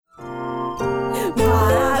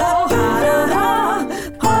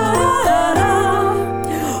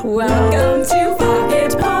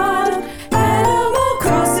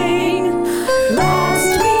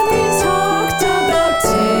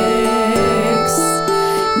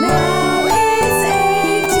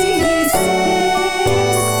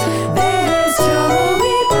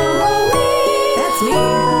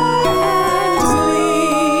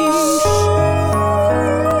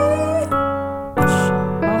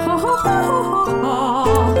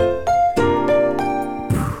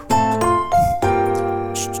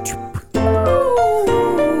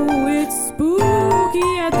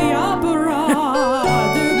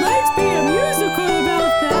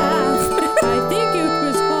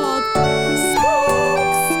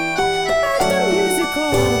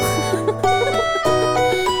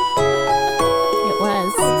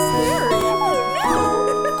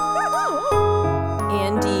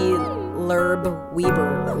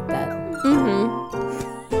with that.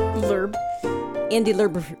 Blurb. Andy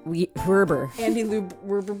Werber. Andy Lube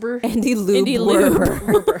Werber. Andy Lube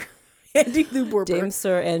Werber. Andy Lube Werber. Dame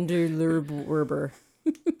Sir Andy Lube Werber.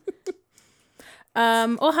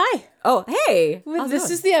 Oh, hi. Oh, hey. This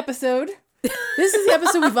is the episode. This is the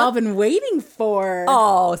episode we've all been waiting for.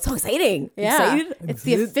 Oh, it's so exciting. Yeah. Excited? It's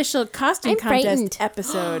the official costume contest frightened.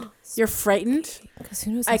 episode. You're frightened? Because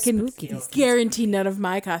who knows I how can spooky these things guarantee none of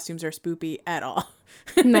my costumes are spoopy at all.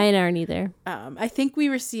 Mine aren't either. I think we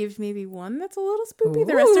received maybe one that's a little spoopy.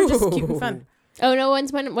 The rest are just cute and fun. Oh no, one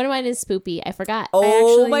of mine is spoopy. I forgot. Oh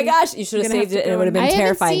actually my gosh, you should have gonna saved have it to and it go would have been I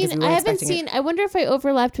terrifying because we weren't haven't expecting seen. it. I wonder if I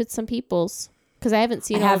overlapped with some people's because I haven't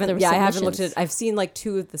seen all of the I haven't looked submissions. at I've seen like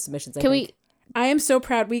 2 of the submissions. Can we? I am so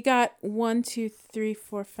proud. We got 1, 2, 3,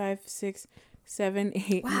 4, 5, 6, 7,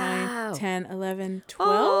 8, Wow. 9, 10, 11, 12.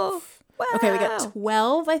 Oh, wow. Okay, we got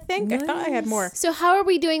 12, I think. I thought I had more. So how are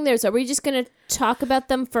we doing theirs? Are we just gonna talk about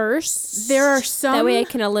them first? There are some. That way I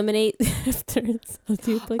can eliminate if there's a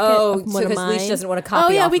duplicate. Oh, of one of because Leash mine. doesn't want to copy.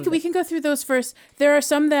 Oh yeah, off of we it. can go through those first. There are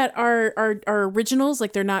some that are originals,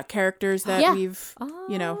 like they're not characters that Yeah. we've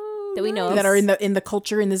that we know of. that are in the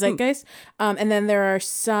culture, in the zeitgeist. And then there are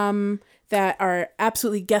some that are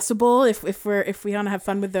absolutely guessable if we want to have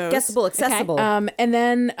fun with those. guessable, accessible. And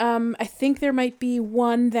then I think there might be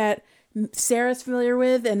one that Sarah's familiar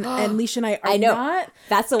with, and Leash and I are I know. not.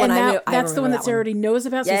 That's the one And I that- I that's the remember one that that Sarah already knows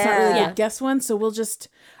about, so it's not really a Yeah. good guess one. So we'll just.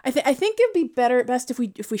 I think it'd be best if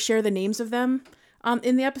we share the names of them.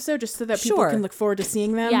 In the episode, just so that people Sure. can look forward to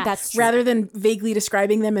seeing them. Yeah. That's true. rather than vaguely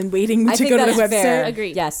describing them and waiting I to think go to the that's website. fair.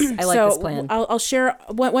 Agreed. Yes, I like so this plan. I'll share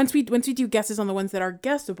once we do guesses on the ones that are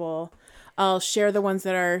guessable. I'll share the ones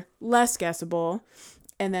that are less guessable,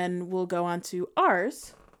 and then we'll go on to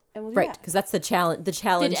ours. And we'll do Right, that. because that's the challenge. The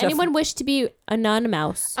challenge. Did anyone wish to be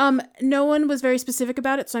anonymous? No one was very specific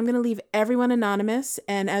about it, so I'm going to leave everyone anonymous.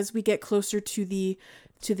 And as we get closer to the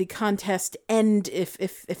contest end,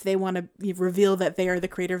 if they want to reveal that they are the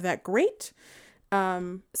creator of that, great.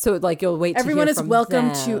 So like you'll wait. Everyone to hear is from welcome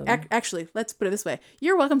them. to actually, let's put it this way.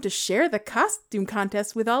 You're welcome to share the costume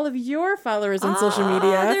contest with all of your followers on social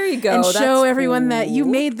media. there you go. And That's show everyone that you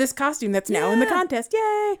cool. made this costume that's now in the contest.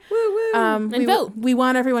 Yay! Woo woo. And vote. We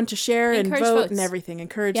want everyone to share and Encourage vote votes. and everything.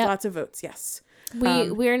 Encourage Yep. lots of votes. Yes.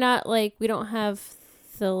 We're not like we don't have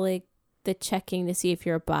the checking to see if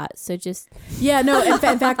you're a bot. So just Yeah. No. In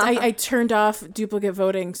fact, I turned off duplicate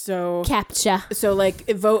voting. So captcha. like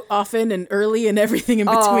vote often and early and everything in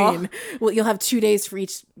between. Well, you'll have 2 days for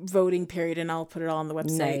each voting period, and I'll put it all on the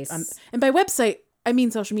website. Nice. And by website, I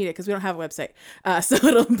mean social media, because we don't have a website. So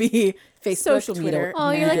it'll be Facebook, Social media. Twitter.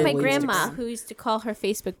 Oh, you're like Good my way to grandma do who used to call her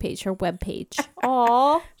Facebook page her web page.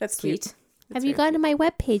 Aw, That's sweet. cute. Have you gone to my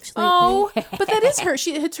web page lately? Oh, but that is her.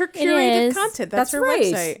 It's her curated is. content. That's her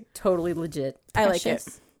right. website. Totally legit. I like it.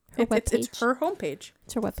 Precious. Her It's webpage. her homepage.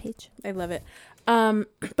 It's her web page. I love it.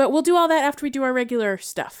 But we'll do all that after we do our regular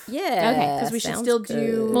stuff. Yeah. Okay, 'Cause we should sounds still good.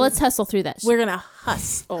 do- Well, let's hustle through that. We're gonna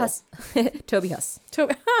hustle. Huss. Toby Huss.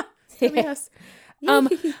 Toby Huss.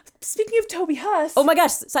 Speaking of Toby Huss, Oh my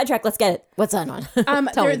gosh, sidetrack. Let's get it. What's on? Tell me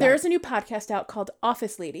about there's it. a new podcast out called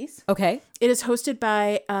Office Ladies. Okay. It is hosted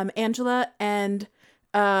by Angela and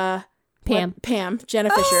Pam. Jenna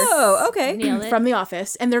Fisher Oh, okay. Nailed it. from The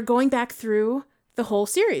Office, and they're going back through the whole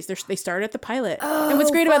series. They started at the pilot, and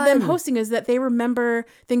what's great about them fun. hosting is that they remember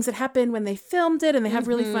things that happened when they filmed it, and they have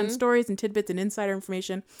really fun stories and tidbits and insider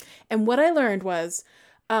information. And what I learned was,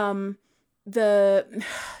 I'm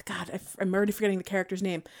already forgetting the character's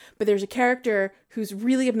name, but there's a character who's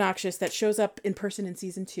really obnoxious that shows up in person in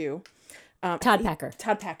season 2. Todd Packer.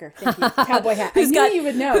 Todd Packer, thank you. Cowboy hat. I knew you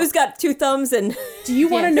would know. Who's got 2 thumbs and... Do you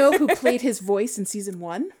want to know who played his voice in season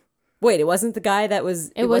 1? Wait, it wasn't the guy that was...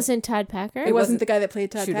 It wasn't Todd Packer. It wasn't the guy that played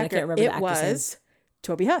Todd Shoot, I Packer. can't remember the It actor's name. was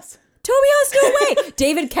Toby Huss. Toby Huss, no way!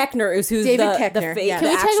 David Keckner is who's David the Koechner, fake... yeah. Can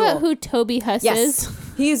we the talk actual... about who Toby Huss Yes. is?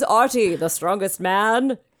 He's Archie, the strongest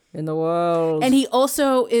man in the world. And he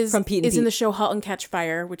also is From Pete and in Pete. the show *Halt and Catch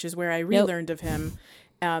Fire*, which is where I relearned of him.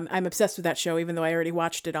 I'm obsessed with that show, even though I already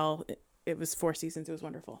watched it all. It was 4 seasons. It was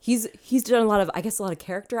wonderful. He's done a lot of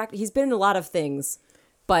character acting. He's been in a lot of things,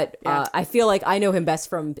 but I feel like I know him best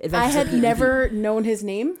from Adventures I of had Pete and never known his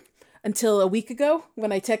name until a week ago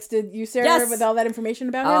when I texted you, Sarah, Yes. with all that information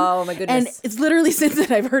about him. Oh, my goodness. And it's literally since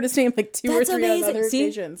then I've heard his name like 2 or That's 3 amazing. on other See?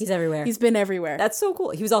 occasions. He's everywhere. He's been everywhere. That's so cool.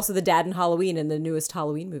 He was also the dad in Halloween in the newest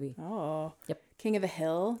Halloween movie. Oh. Yep. King of the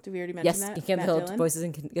Hill. Did we already mention Yes, that? King of Matt the Hill Dillon? voices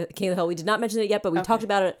in King of the Hill. We did not mention it yet, but we talked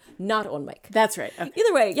about it not on mic. That's right. Okay.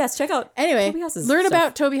 Either way, yes, check out Anyway, Toby Huss's learn stuff.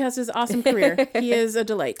 about Toby Huss's awesome career. He is a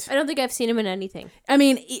delight. I don't think I've seen him in anything. I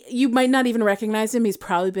mean, you might not even recognize him. He's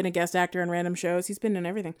probably been a guest actor on random shows. He's been in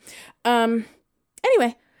everything.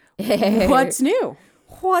 Anyway, What's new?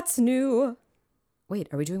 What's new? Wait,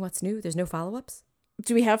 are we doing what's new? There's no follow-ups?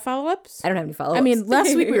 Do we have follow-ups? I don't have any follow-ups. I mean,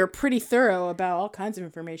 last week we were pretty thorough about all kinds of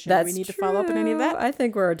information. Do we need to follow up on any of that? I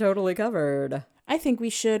think we're totally covered. I think we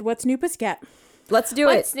should. What's new, Pussycat? Let's do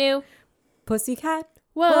What's it. new? Pussycat.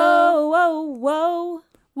 Whoa. Whoa.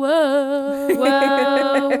 Whoa.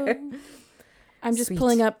 Whoa. I'm just Sweet.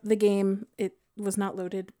 pulling up the game. It was not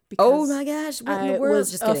loaded because Oh my gosh. What in I the world?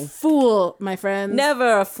 was Just a kidding. fool, my friends.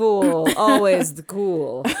 Never a fool. Always the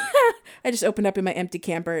cool. I just opened up in my empty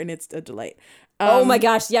camper and it's a delight. Oh my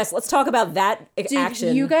gosh. Yes. Let's talk about that action.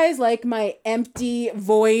 Did you guys like my empty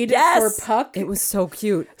void Yes. for Puck? It was so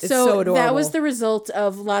cute. It's So so adorable. that was the result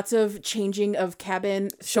of lots of changing of cabin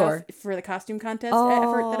Sure. stuff for the costume contest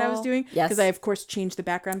effort that I was doing. Yes. Because I of course changed the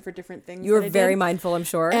background for different things. You were that I very did. mindful, I'm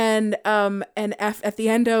sure. And at the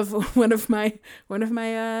end of one of my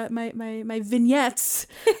vignettes,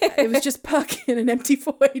 it was just Puck in an empty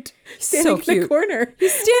void standing in the cute. corner.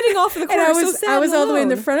 Standing off in the corner, And so sad I was and all the way in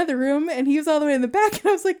the alone. front of the room, and he was all the way in the back, and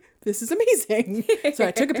I was like, "This is amazing." So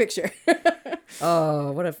I took a picture.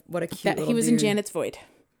 Oh, what a cute He little was in dude. Janet's void.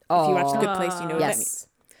 If you watch The Good Place, you know what that means.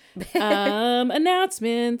 Yes.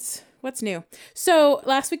 Announcements. What's new? So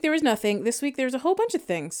last week there was nothing. This week there's a whole bunch of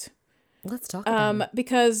things. Let's talk about it.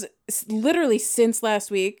 Because literally since last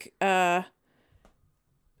week, wait,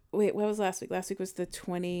 what was last week? Last week was the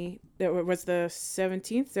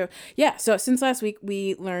 17th. So yeah, so since last week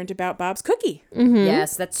we learned about Bob's cookie.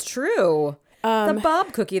 Yes, that's true. The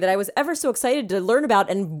Bob cookie that I was ever so excited to learn about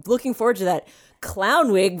and looking forward to that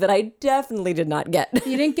clown wig that I definitely did not get.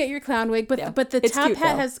 You didn't get your clown wig, but the It's top cute,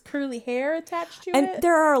 hat though. has curly hair attached to And it.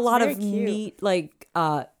 there are a lot very of cute. neat, like,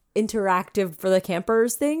 interactive for the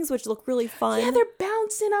campers things, which look really fun. Yeah, they're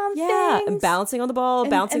bouncing on Yeah, things. and bouncing on the ball,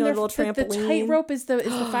 bouncing on a their- little trampoline. The tightrope is the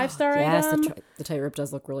 5-star Yes, item. the tightrope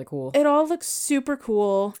does look really cool. It all looks super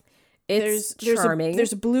cool. It's There's charming.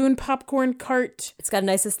 There's a balloon popcorn cart. It's got a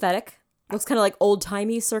nice aesthetic. Looks kind of like old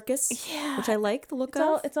timey circus, which I like the look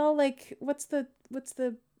of. It's all like what's the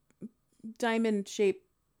diamond shape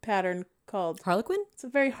pattern called? Harlequin? It's a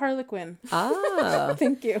very Harlequin. Ah,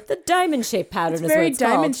 Thank you. the diamond shaped pattern It's is very what it's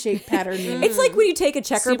diamond called. shaped pattern. It's like when you take a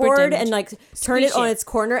checkerboard diamond and like turn Squish it on it. its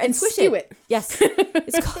corner and squish skew it. Yes,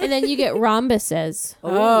 it's called. And then you get rhombuses.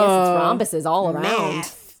 Oh, yes, it's rhombuses all around.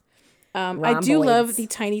 Math. I do Rhomboids. love the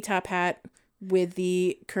tiny top hat with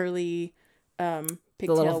the curly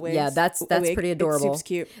pigtail little- wigs. yeah, that's wig. pretty adorable. It's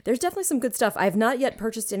cute. There's definitely some good stuff. I've not yet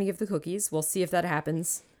purchased any of the cookies. We'll see if that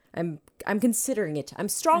happens. I'm considering it. I'm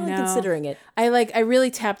strongly No. considering it. I really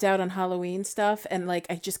tapped out on Halloween stuff, and like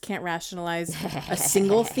I just can't rationalize a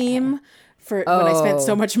single theme for when I spent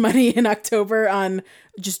so much money in October on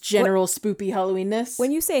just general spoopy Halloweenness.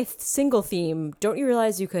 When you say single theme, don't you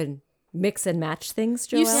realize you could mix and match things,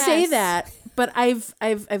 Joelle? you say that, but I've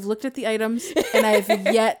looked at the items and I've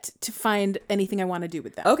yet to find anything I want to do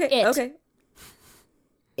with them. Okay, It. okay.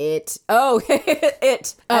 It. Oh,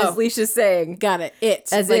 it. As Leisha's saying. Got it. It.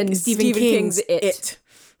 As like in Stephen King's It.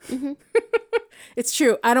 It's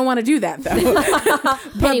true. I don't want to do that though.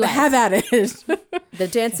 But Pennywise. have at it. The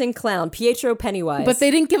dancing clown, Pietro Pennywise. But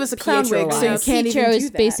they didn't give us a clown Pietro wig, so you wise. can't Pietro even do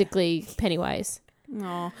is that. basically Pennywise.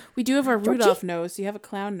 Aw. We do have our Rudolph nose. So you have a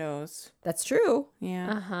clown nose. That's true.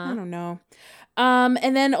 Yeah. I don't know.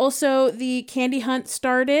 And then also the candy hunt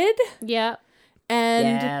started. Yeah. And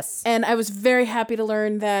Yes. and I was very happy to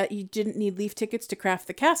learn that you didn't need leaf tickets to craft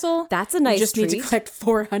the castle. That's a nice You just need to treat. collect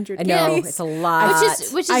 400 I know. candies. It's a lot.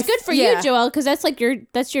 Which is I- good for yeah. you, Joelle, because that's like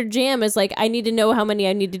that's your jam. Is like I need to know how many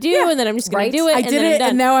I need to do, and then I'm just gonna Right. do it. I and did then I'm it, done.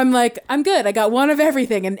 and now I'm like, I'm good. I got one of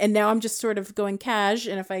everything, and now I'm just sort of going cash.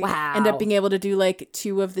 And if I end Wow. up being able to do like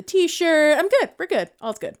 2 of the T-shirt, I'm good. We're good.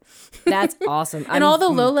 All's good. That's awesome. And all the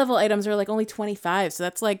low-level items are like only 25, so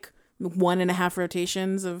that's like 1.5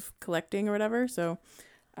 rotations of collecting or whatever. So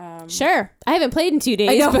Sure, I haven't played in 2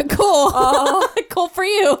 days, know. but cool. Cool for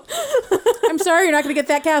you. I'm sorry you're not going to get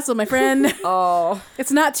that castle, my friend. Oh.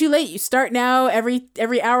 It's not too late. You start now. Every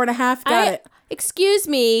hour and a half. Got it. Excuse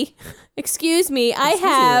me. I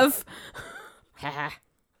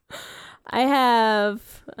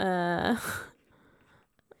have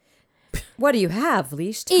What do you have,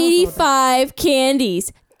 Leash? Tell us all about- 85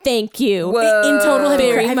 candies. Thank you. Whoa. In total, have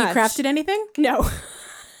you Very much. crafted anything? No.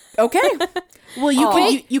 Okay. Well, you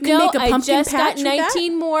can make a pumpkin I just patch got with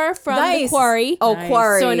 19 more from the Nice. quarry. Oh, Nice.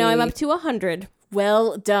 quarry. So now I'm up to 100 that.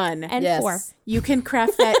 Well done. and Yes. 4. You can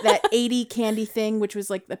craft that 80 candy thing, which was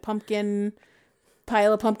like the pumpkin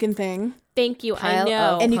pile of pumpkin thing, Thank you. Pile I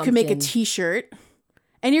know. of- and you can make a pumpkin. T-shirt,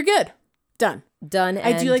 and you're good. Done. Done.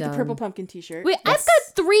 I do like the done. purple pumpkin T-shirt. Wait, I've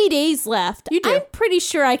got 3 days left. You do. I'm pretty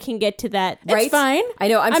sure I can get to that. It's fine. I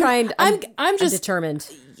know. I'm trying. I'm just determined.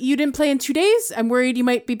 you didn't play in 2 days. I'm worried you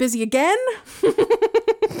might be busy again.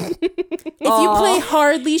 If you play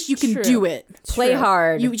hard, Leash, you can do it. Play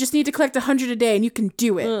hard. You just need to collect 100 a day, and you can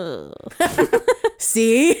do it.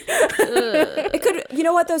 See? It could. You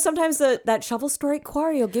know what though? Sometimes that Shovel Strike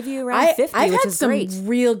quarry will give you around 50, I've which had is some great.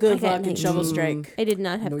 real good got luck in nice. Shovel Strike. I did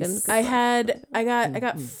not have good. I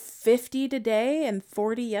got 50 today and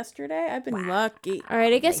 40 yesterday. I've been lucky. All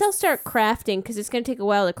right, I guess I'll start crafting because it's going to take a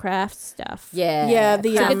while to craft stuff. Yeah,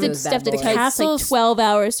 the, I um, get the those stuff bad that boys. takes like Castles- 12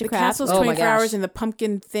 hours to The craft. castle's Oh my 24 hours gosh. and the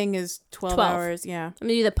pumpkin thing is 12 hours. Yeah. I'm going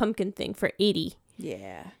to do the pumpkin thing for 80.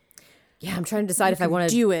 Yeah. Yeah, I'm trying to decide if I want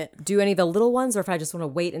to do it. do any of the little ones or if I just want to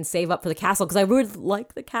wait and save up for the castle because I would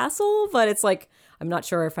like the castle, but it's like I'm not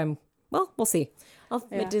sure if I'm. Well, we'll see. I'll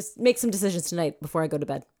just make some decisions tonight before I go to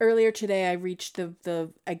bed. Earlier today, I reached I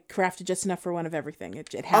crafted just enough for one of everything.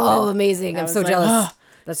 It happened. Oh, amazing! I I'm was so like, jealous. "Ugh."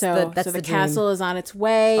 That's So the the dream. castle is on its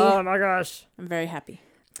way. Oh my gosh! I'm very happy.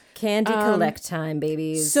 Candy collect time,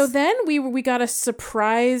 babies. So then we got a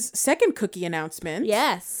surprise second cookie announcement.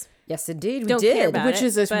 Yes. yes, indeed, we Don't did. care about Which it,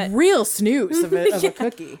 is a but- real snooze of a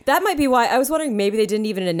cookie. That might be why I was wondering. Maybe they didn't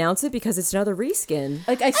even announce it because it's another reskin.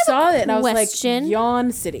 Like I saw it and I was like, question.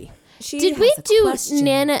 Yawn City. She Did has we a do question.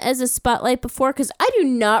 Nana as a spotlight before? Because I do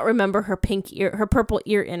not remember her purple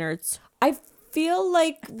ear innards. I feel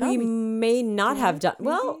like we may not have done.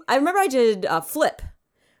 Well, I remember I did Flip,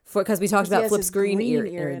 because we talked about has Flip's his green green ear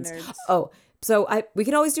ear innards. innards. Oh, so we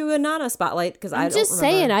can always do a Nana spotlight because I I'm don't just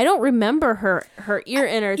remember. saying, I don't remember her ear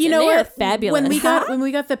innards. You and know they are what? fabulous. When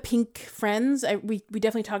we got the pink friends, we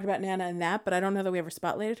definitely talked about Nana and that, but I don't know that we ever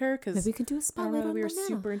spotlighted her because Maybe we could do a I don't spotlight know that on we were Nana.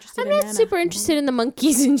 super interested I'm in not Nana. super interested in the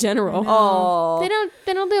monkeys in general. Oh,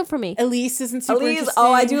 They don't do it for me. Elise isn't super Elise. interesting.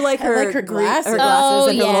 Oh, I do like her. I like her glasses. Her glasses Oh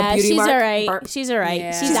and her little yeah, beauty she's mark. all right. Burp. She's all right.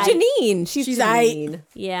 Yeah. She's aight. Janine. She's aight. Janine.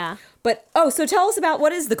 Yeah. But so tell us about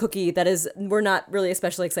what is the cookie that is we're not really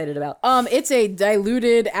especially excited about. It's a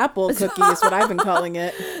diluted apple cookie is what I've been calling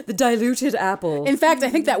it. The diluted apple. In fact, I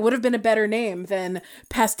think that would have been a better name than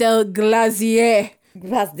pastel glacier.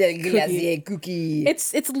 Pastel glacier cookie.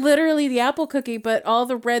 It's literally the apple cookie, but all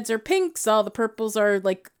the reds are pinks, all the purples are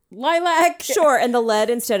like lilac. Sure, and the lead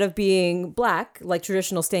instead of being black like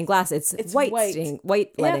traditional stained glass, it's white white.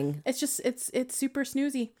 white Yeah, leading. it's just it's super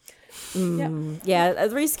snoozy. Yeah,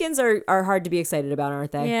 the reskins are hard to be excited about,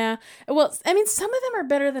 aren't they? Yeah. Well, I mean, some of them are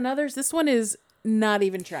better than others. This one is not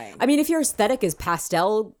even trying. I mean, if your aesthetic is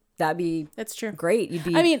pastel, that'd be That's true. great. You'd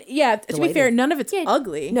be. I mean, yeah. To be delighted. fair, none of it's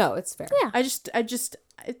ugly. no, it's fair. Yeah. I just,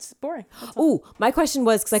 it's boring. That's all. Ooh, my question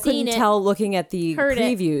was because I couldn't Seen it. tell looking at the Heard it.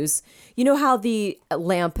 previews. You know how the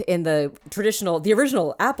lamp in the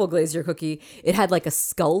original apple glazier cookie, it had like a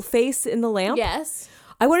skull face in the lamp. Yes.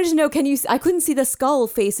 I wanted to know, I couldn't see the skull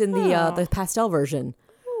face in the pastel version,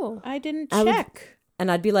 I didn't I would- check.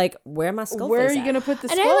 and I'd be like, where my skull Where are face you at? gonna put the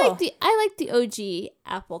And skull? I like the OG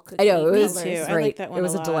apple cookie. I know it was, colors. too. it was I great. like that one it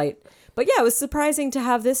was a a lot. delight. But yeah, it was surprising to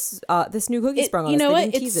have this new cookie sprung on you us. know They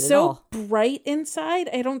what? didn't tease It's it at so all. bright inside.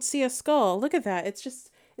 I don't see a skull. Look at that. It's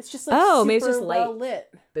just like Oh, maybe it's super just light. well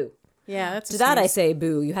lit. Boo. Yeah, that's To a that I snooze. say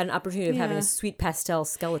boo. You had an opportunity of having Yeah. a sweet pastel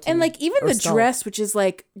skeleton. And like even or the skull. dress, which is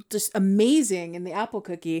like just amazing in the apple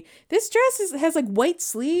cookie, this dress has like white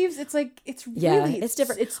sleeves. It's like it's Yeah, really it's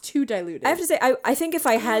different. It's too diluted. I have to say, I think if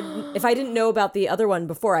I didn't know about the other one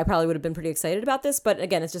before, I probably would have been pretty excited about this. But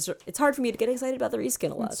again, it's hard for me to get excited about the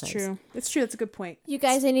reskin a lot of It's times. true. It's true. That's a good point. You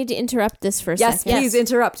guys, I need to interrupt this for a Yes, second. please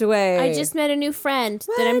interrupt away. I just met a new friend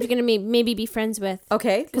that I'm going to maybe be friends with.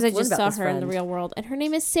 okay Because I let's learn just about saw this her in the friend. real world. And her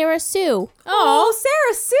name is Sarah Sue. Oh,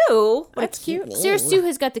 Sarah Sue. What That's a cute. cute. name. Sarah Sue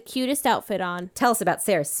has got the cutest outfit on. Tell us about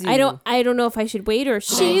Sarah Sue. I don't know if I should wait or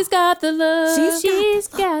should She's got the look. She's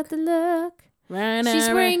got the look. She's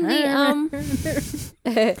wearing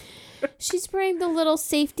the she's wearing the little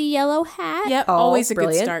safety yellow hat. Yep, Oh, always a good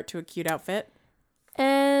brilliant. start to a cute outfit.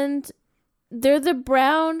 And they're the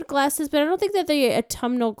brown glasses, but I don't think that they're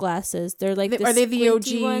autumnal glasses. They're like Are they the OG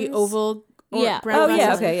squinty ones. oval? Or Yeah. brown Oh, yeah,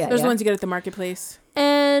 glasses? okay, yeah, Those yeah. ones you get at the marketplace.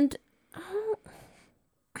 And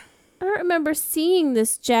I don't remember seeing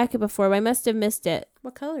this jacket before, but I must have missed it.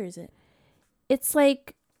 What color is it? It's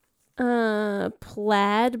like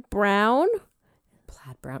plaid brown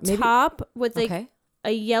Plaid brown. Maybe. top with like Okay.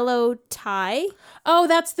 a yellow tie. Oh,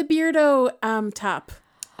 that's the Beardo top.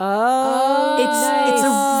 Oh, It's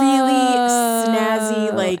a really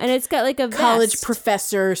snazzy like And it's got like a college vest.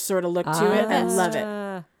 professor sort of look to it. I love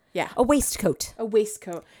it. Yeah. A waistcoat. A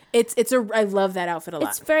waistcoat. I love that outfit a lot.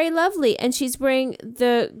 It's very lovely. And she's wearing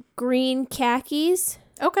the green khakis.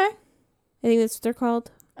 Okay. I think that's what they're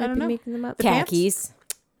called. I don't I've been know. making them up. The pants? Khakis.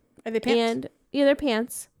 Are they pants? And yeah, they're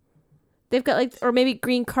pants. They've got like, or maybe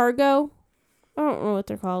green cargo don't know what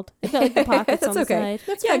they're called. It's got like the pockets on the side.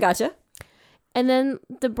 Yeah, gotcha. And then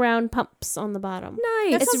the brown pumps on the bottom.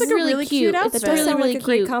 Nice. That sounds like a really cute outfit. That does sound like a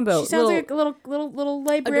great combo. She sounds like a little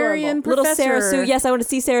librarian adorable. professor. Little Sarah Sue. Yes, I want to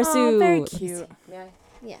see Sarah Sue. Oh, very cute.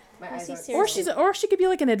 Yeah. Or she could be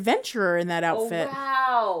like an adventurer in that outfit.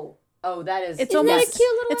 Wow. Oh, that is. It's almost that a cute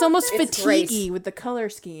little It's almost outfit? It's fatiguey with the color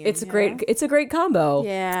scheme. It's a great. It's a great combo.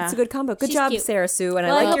 Yeah. It's a good combo. Good She's job, cute. Sarah Sue, and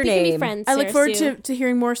Well, I like hope your you can be name. friends, I look Sarah forward Sue. to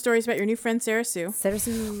hearing more stories about your new friend Sarah Sue. Sarah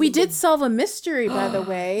Sue. We did solve a mystery, by the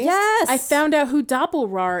way. Yes. I found out who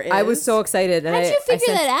Doppelrar is. I was so excited. And How'd you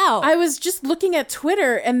figure that out? I was just looking at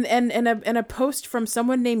Twitter, and a post from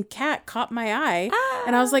someone named Kat caught my eye,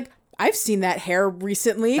 and I was like, I've seen that hair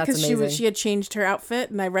recently That's because amazing. she had changed her outfit,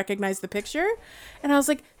 and I recognized the picture, and I was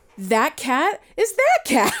like, that cat is that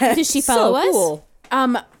cat. Does she follow us? Cool.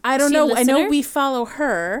 I don't She a know. I know listener? we follow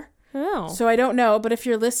her, Oh. so I don't know. But if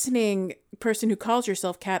you're listening, person who calls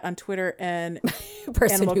yourself Cat on Twitter and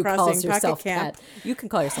Person Animal who Crossing calls Pocket yourself Camp. Cat. You can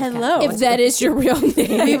call yourself Hello. Cat. If that is your real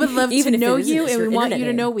name. we would love Even to if it know isn't, you, it's and we your want internet you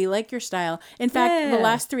to name. know we like your style. In fact, the Yeah.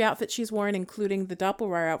 last 3 outfits she's worn, including the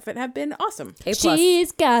Doppelrar outfit, have been awesome. A+.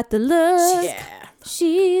 She's got the look. Yeah.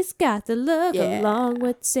 She's got the look. Yeah. Along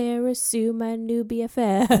with Sarah Sue, my new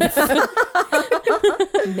BFF.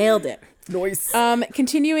 Nailed it. Nice.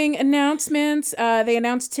 Continuing announcements. They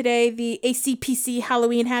announced today the ACPC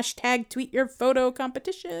Halloween hashtag tweet your photo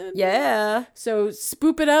competition. Yeah. So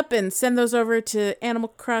spoop it up and send those over to Animal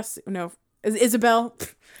Crossing. No,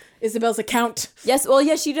 Isabel's account. Yes. Well,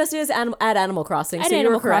 yes, she just is at Animal Crossing. At so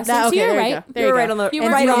Animal you're correct. Crossing. So Okay, you're there right. you go. There You're you right go. on the. You You're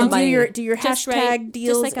were right right on on the money. Do your Just hashtag right. Just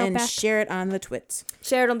deals like and Outback. share it on the twits.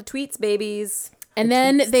 Share it on the tweets, babies. And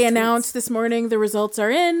then they announced this morning the results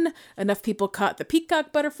are in. Enough people caught the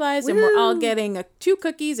peacock butterflies, and we're all getting 2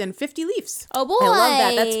 cookies and 50 leaves. Oh boy. I love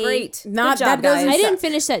that. That's great. Not- Good job, that doesn't- guys. I didn't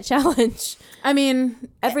finish that challenge. I mean,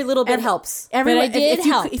 Every little bit helps. everyone, I did if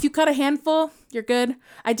you help. if you cut a handful, you're good.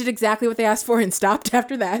 I did exactly what they asked for and stopped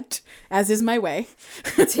after that, as is my way.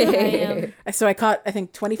 So I caught, I think,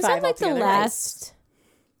 Is 25 that like the altogether. last?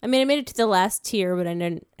 I mean, I made it to the last tier, but I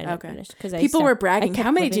didn't Okay. finish because People were bragging, how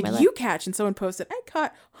many did you catch? And someone posted, I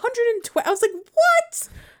caught 120. I was like, what?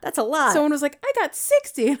 That's a lot. Someone was like, I got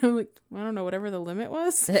 60. And I'm like, I don't know, whatever the limit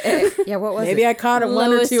was. Yeah, what was Maybe it? I caught a 1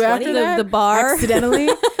 or Lowest 2 after 20, that. the bar. Accidentally.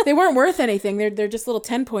 They weren't worth anything. They're just little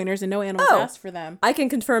 10-pointers and no animals Oh. asked for them. I can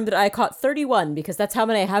confirm that I caught 31 because that's how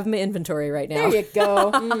many I have in my inventory right now. There you go.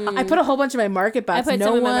 I put a whole bunch of my market bots. I put No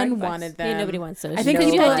some in my one market box. wanted Yeah, them. nobody wants those. I think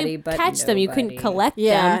because you nobody, had to but catch them. You couldn't nobody. collect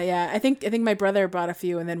Yeah, them. yeah. I think my brother bought a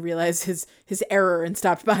few and then realized his error and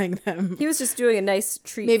stopped buying them. He was just doing a nice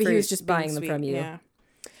treat. Maybe for he was just being buying them sweet. from you. Yeah.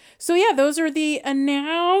 So yeah, those are the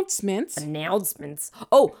announcements. Announcements.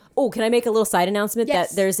 Oh, can I make a little side announcement Yes.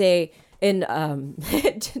 that there's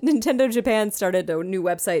Nintendo Japan started a new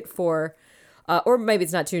website for, or maybe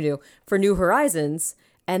it's not too new, for New Horizons.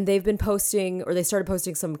 And they've been posting, or they started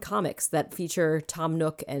posting some comics that feature Tom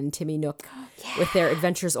Nook and Timmy Nook with their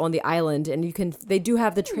adventures on the island. And they do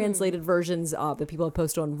have the translated versions that people have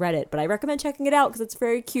posted on Reddit, but I recommend checking it out because it's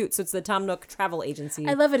very cute. So it's the Tom Nook Travel Agency.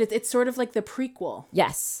 I love it. It's sort of like the prequel.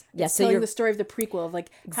 Yes. So Telling you're the story of the prequel of like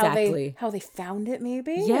Exactly. how they found it,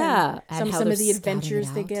 maybe. Yeah, And and how some they're of the scouting adventures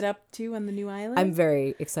it they out. get up to on the new island. I'm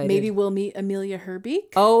very excited. Maybe we'll meet Amelia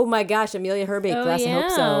Herbeek. Oh my gosh, Amelia Herbeek. Oh, Yes, yeah. I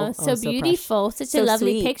hope so. So fresh. beautiful. Such So a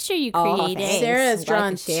lovely sweet. picture you Oh, created. thanks. Sarah has I'm glad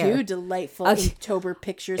drawn to share. 2 delightful Okay. Inktober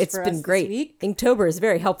pictures It's for been us great. this week. Inktober is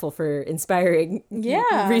very helpful for inspiring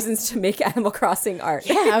Yeah. reasons to make Animal Crossing art.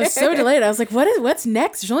 Yeah, I was so delighted. I was like, what's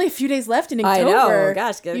next? There's only a few days left in Inktober. I know.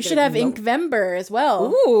 Gosh, you get should it have Mo- Inkvember as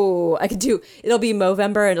well. Ooh, I could do. It'll be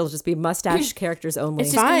Movember, and it'll just be mustache characters only.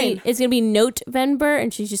 It's just gonna Fine. be, it's gonna be Note-Vember,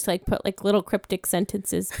 and she's just like put like little cryptic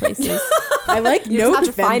sentences places. I like You just have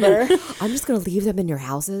to find November. them. I'm just gonna leave them in your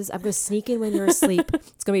houses. I'm gonna sneak in when you're asleep.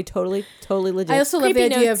 It's gonna be totally legit. I also love the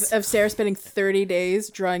Creepy idea notes. of Sarah spending 30 days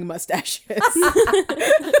drawing mustaches.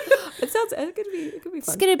 it could be Just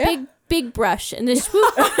fun. get a big brush and then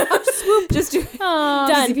swoop. Just do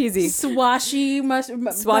Done. easy peasy. Swashy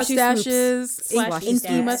mustaches. Swashy Inky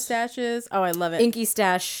stash. mustaches. Oh, I love it. Inky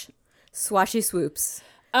stash, swashy swoops.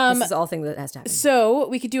 This is all thing that has to happen. So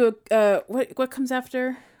we could do a what comes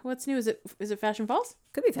after? What's new? Is it Fashion Falls?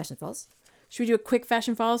 Could be Fashion Falls. Should we do a quick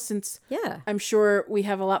Fashion Falls since Yeah. I'm sure we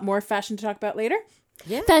have a lot more fashion to talk about later?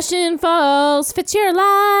 Fashion Falls fits your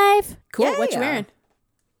life. Cool. Yeah. What you wearing?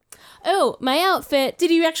 Oh, my outfit. Did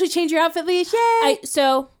you actually change your outfit, Leash? Yay!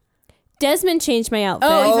 So Desmond changed my outfit.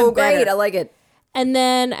 Oh, Oh, even great. better. I like it. And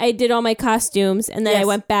then I did all my costumes, and then I Yes.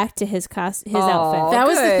 went back to his outfit. That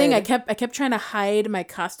was the thing. good. I kept trying to hide my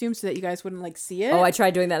costume so that you guys wouldn't like see it. Oh, I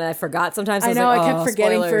tried doing that and I forgot. Sometimes I I was know. like, I kept oh,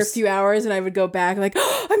 forgetting for a spoilers. few hours, and I would go back like,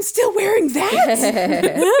 oh, I'm still wearing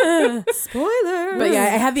that. Spoilers. But yeah,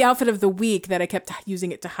 I had the outfit of the week that I kept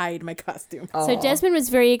using it to hide my costume. So Desmond was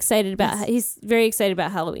very excited about. He's very excited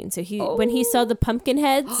about Halloween. So when he saw the pumpkin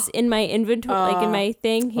heads in my inventory, like in my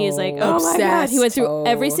thing, he was like, "Oh my god!" He went through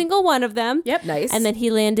every single one of them. Yep. Nice. And then he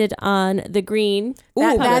landed on the green.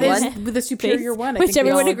 That good is one. the superior one. I which think we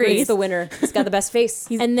everyone all agrees. He's the winner. He's got the best face.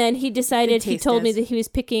 And then he decided, Good he taste, told me Des. that he was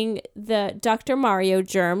picking the Dr. Mario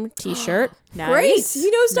germ t-shirt. Nice. Great. He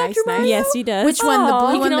knows Dr. Mario? Yes, he does. Which one? The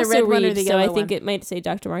blue He one, can the also red one, or read, the so yellow I one? think it might say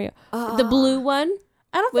Dr. Mario. The blue one,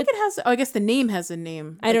 I don't think it has. Oh, I guess the name has a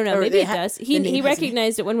name. I don't know. Or Maybe it ha- does. the He name has a name.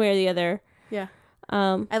 recognized it one way or the other. Yeah.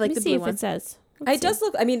 I like let me the see blue if one. it says. It does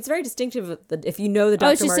look, I mean, it's very distinctive if you know the Dr.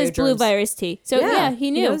 Oh, it just Mario says blue germs. virus tea. So yeah, he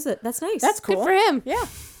knew. knows it. That's nice. That's cool. Good for him. Yeah.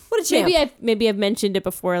 What a champ. Maybe I've mentioned it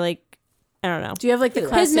before. Like, I don't know. Do you have like the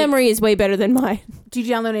classic? His memory is way better than mine. Do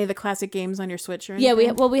you download any of the classic games on your Switch or Yeah,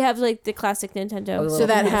 anything? we have like the classic Nintendo. So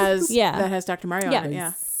that has Yeah. that has Dr. Mario Yeah. on it.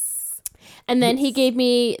 Yeah. And then he gave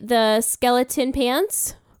me the skeleton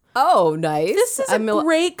pants. Oh, nice. This is a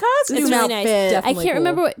great costume It's really outfit. nice. Definitely I can't cool.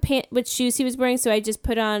 remember what shoes he was wearing, so I just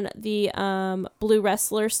put on the blue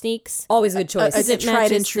wrestler sneaks. Always a good choice. It's a It tried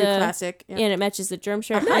and matches true the- classic. Yeah. And it matches the germ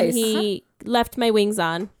shirt. Nice. And he left my wings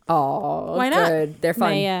on. Oh, Why not? good. They're fun.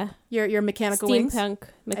 My Your mechanical wings. steampunk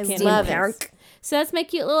mechanic. love it. Steampunk. So that's my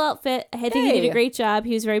cute little outfit. I think he did Hey. a great job.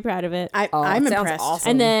 He was very proud of it. I'm sounds impressed. awesome.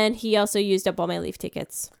 And then he also used up all my leaf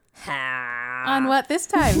tickets. On what this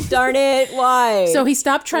time? Darn it. Why? So he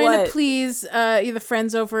stopped trying What? to please the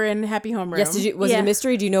friends over in Happy Home Room. yes, was it Yeah. a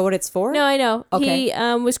mystery? Do you know what it's for? No, I know. Okay.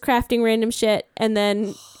 He was crafting random shit and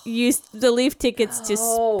then used the leaf tickets to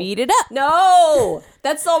speed it up. No.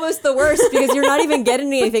 That's almost the worst because you're not even getting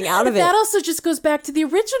anything out of it. That also just goes back to the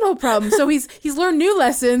original problem. So he's learned new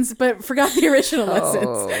lessons, but forgot the original lessons.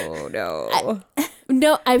 Oh, no.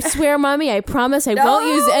 No, I swear, Mommy, I promise I won't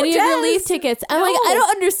use any of your leaf Jess! tickets. I'm like, I don't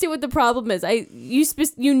understand what the problem is.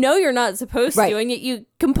 You know you're not supposed Right. to, and yet you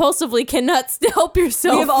compulsively cannot help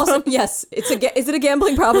yourself. We have also yes. Is it a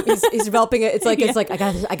gambling problem? He's developing it. It's like I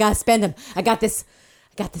gotta spend them. I got this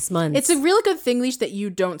month. It's a really good thing, Leash, that you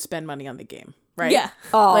don't spend money on the game, right? Yeah.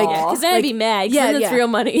 Oh, Like, Because then I'd be mad. Because then it's real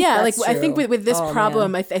money. Yeah, That's like I think true. with this Oh,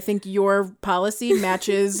 problem, I think your policy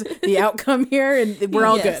matches the outcome here, and we're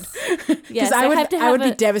all Yes. good. Yes, Because I would be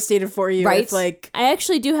a- devastated for you. Right? If, like, I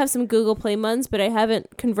actually do have some Google Play Muns, but I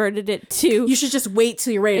haven't converted it to. you should just wait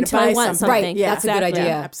till you're ready Until to I buy want something. something. Yeah, That's a good Exactly.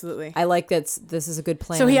 idea. absolutely. I like that. This is a good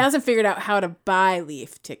plan. So he hasn't figured out how to buy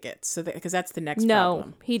Leaf tickets, so because that's the next No,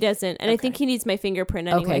 problem. he doesn't, and I think he needs my fingerprint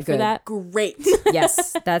anyway Okay, for good. that. Great,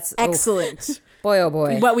 Yes, that's excellent. boy, oh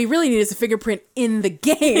boy. What we really need is a fingerprint in the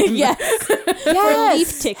game. Yes, Yes.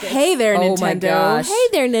 leaf tickets. Hey there, Oh Nintendo. my gosh. Hey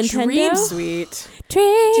there, Nintendo. Dream sweet.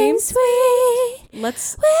 Dream sweet.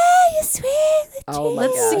 Let's Where you sweet? Oh my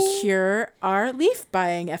let's gosh. secure our leaf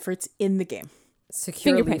buying efforts in the game.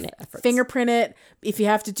 Secure Fingerprint leaf it. efforts. Fingerprint it. If you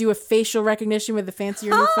have to do a facial recognition with the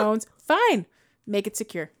fancier new phones, fine. Make it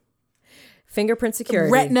secure. Fingerprint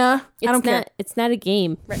security. Retina. It's I don't not. care. It's not a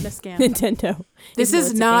game. Retina scan. Nintendo. This Even though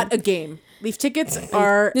is it's not a game. Leaf tickets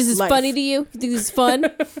are. This is life. funny to you. You think this is fun?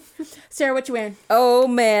 Sarah, what you wearing? Oh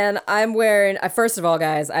man, I'm wearing. First of all,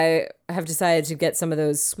 guys, I have decided to get some of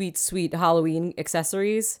those sweet Halloween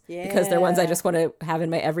accessories because they're ones I just want to have in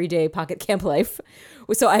my everyday pocket camp life.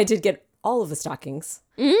 So I did get all of the stockings.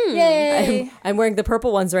 Yay! I'm wearing the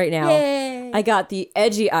purple ones right now. Yay! I got the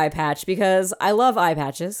edgy eye patch because I love eye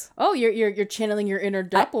patches. Oh, you're channeling your inner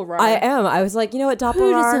Doppelganger. I am. I was like, you know what, Who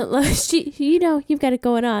Doppelganger? doesn't love? You know, you've got it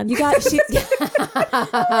going on. You got she's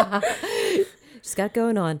got it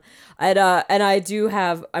going on. And I do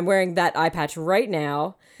have I'm wearing that eye patch right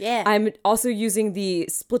now. Yeah. I'm also using the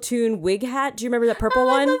Splatoon wig hat. Do you remember that purple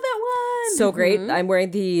one? I love that one. So great. I'm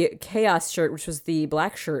wearing the Chaos shirt, which was the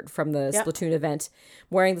black shirt from the Yep. Splatoon event.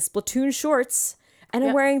 I'm wearing the Splatoon shorts. And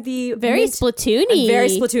I'm wearing the Very mint, Splatoony. I'm very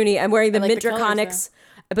Splatoony. I'm wearing the like mint the colors, Draconics,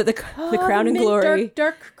 but the Crown and Mint Glory.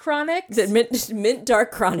 Dark Chronics. The mint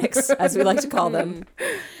dark chronics, as we like to call them,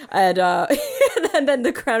 and then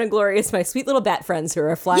the Crown and Glory is my sweet little bat friends who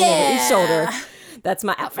are flying over each shoulder. That's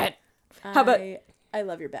my outfit. How about? I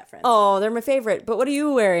love your bat friends. Oh, they're my favorite. But what are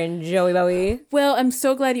you wearing, Joey Bowie? Well, I'm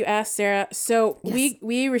so glad you asked, Sarah. So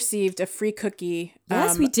we received a free cookie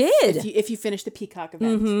Yes, we did. If you finish the Peacock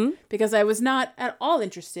event, because I was not at all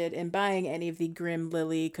interested in buying any of the Grim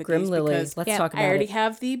Lily cookies. Grim Lily. Because Let's talk about it. I already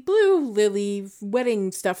have the Blue Lily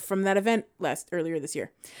wedding stuff from that event earlier this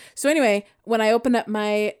year. So anyway, when I opened up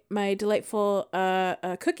my delightful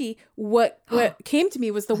cookie, what came to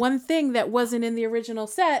me was the one thing that wasn't in the original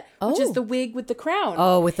set, which is the wig with the crown.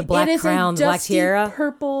 Oh, with the black crown, the black tiara.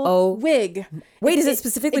 Purple wig. Wait, is it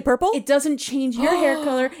specifically purple? It doesn't change your hair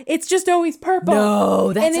color. It's just always purple.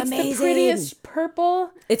 No, that's amazing. And it's the prettiest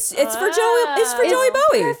purple. It's for Joey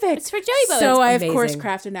Bowie. Perfect. It's for Joey Bowie. So I, It's of course, amazing.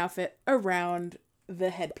 crafted an outfit around the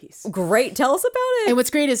headpiece. Great. Tell us about it. And what's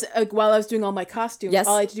great is while I was doing all my costumes, Yes.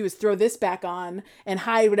 all I had to do was throw this back on and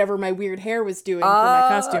hide whatever my weird hair was doing for my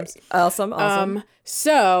costumes. Awesome.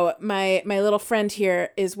 So my little friend here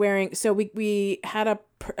is wearing. So we had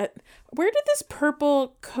where did this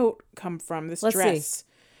purple coat come from? This dress.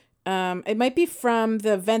 It might be from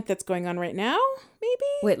the event that's going on right now. Maybe.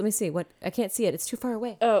 Wait, let me see. What? I can't see it. It's too far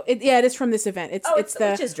away. Oh, it is from this event. It's the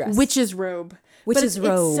witch's dress. Witch's robe. Witch's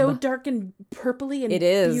robe. It's so dark and purpley and It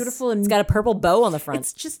is beautiful, and it's got a purple bow on the front.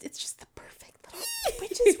 It's just the perfect little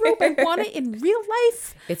witch's robe. I want it in real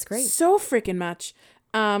life. It's great. So freaking much.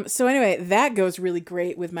 So anyway, that goes really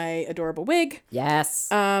great with my adorable wig. Yes.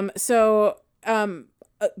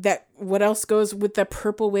 That what else goes with the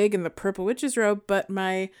purple wig and the purple witch's robe? But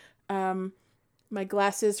my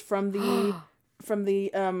glasses from the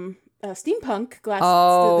steampunk glasses,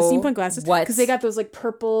 the steampunk glasses, what? Because they got those like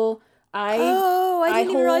purple eye. Oh, I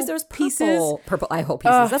didn't even realize there was purple. Purple eye hole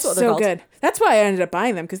pieces. That's what they're called. So good. That's why I ended up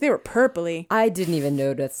buying them, because they were purpley. I didn't even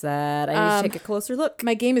notice that. I need to take a closer look.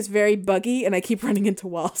 My game is very buggy, and I keep running into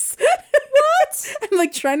walls. What? I'm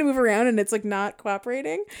like trying to move around, and it's like not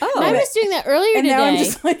cooperating. Oh, I was doing that earlier and today. now I'm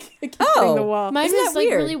just like I keep hitting the wall. Mine Isn't was that like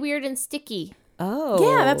weird? really weird and sticky. Oh.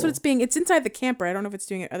 Yeah, that's what it's being. It's inside the camper. I don't know if it's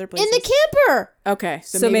doing it other places. In the camper. Okay,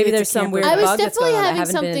 So maybe it's there's a some camper. weird I was bug that's definitely going on. I having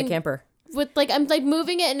haven't been in a something- camper. With like I'm like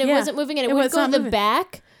moving it and it Yeah. wasn't moving and it It would was go not in the moving.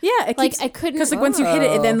 back. Yeah, it Like keeps, I couldn't. because like once you hit it,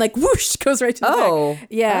 it then like whoosh goes right to the Oh. back.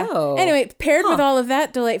 Yeah. Oh. Anyway, paired with all of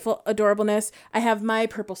that delightful adorableness, I have my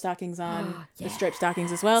purple stockings on, the striped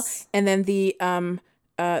stockings as well, and then the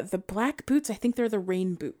black boots. I think they're the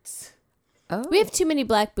rain boots. Oh. We have too many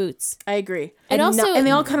black boots. I agree. And also- and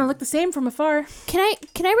they all kind of look the same from afar. Can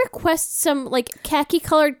I request some like khaki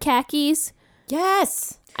colored khakis?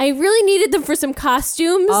 Yes. I really needed them for some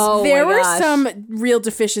costumes. Oh, There my were gosh. some real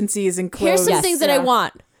deficiencies in clothes. Here's some things that I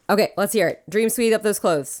want. Okay, let's hear it. Dream Suite up those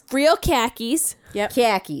clothes. Real khakis. Yep.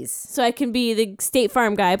 Khakis. So I can be the State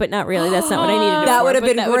Farm guy, but not really. That's not what I needed. That it for, would have but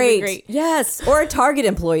been that would've been great. Yes. Or a Target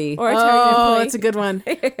employee. Or a Target Oh, employee. that's a good one.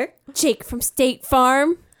 Jake from State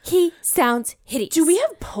Farm. He sounds hideous. Do we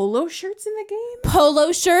have polo shirts in the game?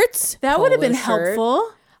 polo shirts? That would have been Polo shirt. helpful.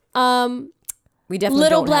 We definitely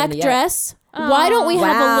Little don't black have any yet. dress. Why don't we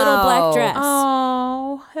have a little black Wow. dress?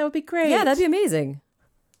 Oh, that would be great. Yeah, that'd be amazing.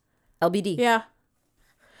 LBD. Yeah.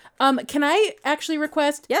 Can I actually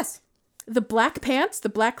request Yes. the black pants, the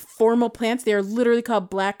black formal pants? They are literally called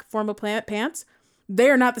black formal pants. They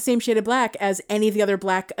are not the same shade of black as any of the other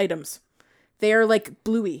black items. They are like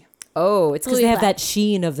bluey, Oh, it's because Bluey they have black. that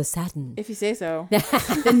sheen of the satin. if you say so.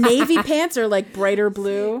 The navy pants are like brighter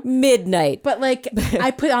blue. Midnight. But like I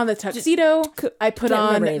put on the tuxedo, I put can't on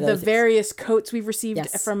remember any of the those things. various coats we've received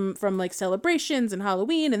Yes. from like celebrations and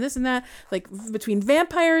Halloween and this and that. Like between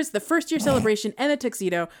vampires, the first year celebration, and the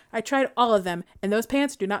tuxedo, I tried all of them, and those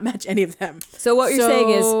pants do not match any of them. So what you're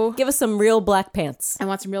saying So- is give us some real black pants. I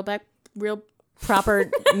want some real Proper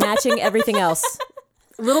matching everything else.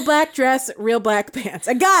 little black dress, real black pants.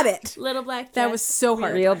 I got it. Little black dress. That was so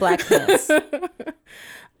hard. Real black pants.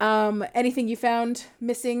 Anything you found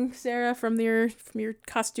missing, Sarah, from your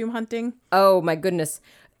costume hunting? Oh my goodness.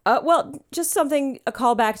 Well, just something, a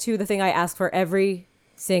callback to the thing I ask for every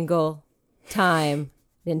single time.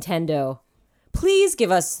 Nintendo, please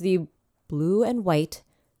give us the blue and white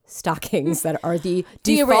stockings that are the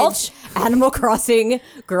default Animal Crossing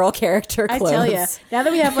girl character I clothes. tell you, now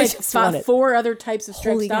that we have like just want it. 4 other types of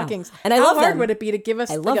striped Holy cow. stockings, And I how love hard them. would it be to give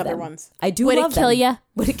us I the love other them. ones? I do Would it love kill them. ya?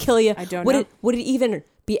 Would it kill you? I don't would know. Would it even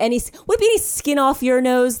be any? Would it be any skin off your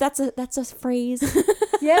nose? That's a phrase.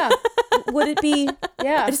 Yeah, Would it be?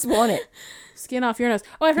 yeah. I just want it. Skin off your nose.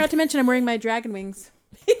 Oh, I forgot to mention I'm wearing my dragon wings.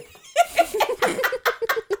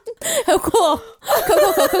 Oh, cool.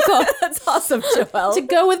 That's awesome, Joelle. To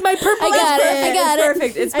go with my purple I got it. outfit. I got it.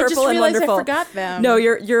 Perfect. It's I purple just and realized wonderful. I forgot them. No,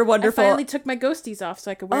 you're I wonderful. finally took my ghosties off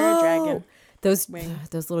so I could wear a dragon. Those wing.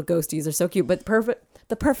 those little ghosties are so cute, but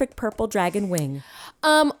the perfect purple dragon wing.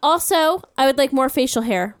 Also, I would like more facial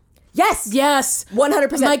hair. Yes.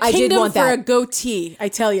 100%. My I did kingdom want for that. a goatee, I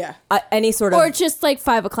tell you. Any sort of Or just like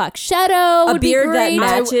 5 o'clock shadow. a would beard be that great.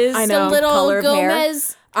 matches I know. The little color of hair.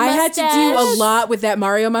 Gomez. I had to do a mustache. lot with that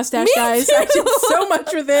Mario mustache, guys. I did so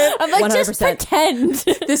much with it. I'm like, 100%. just pretend.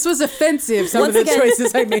 This was offensive. Some of Once the again-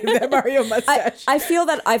 choices I made with that Mario mustache. I feel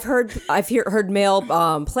that I've heard male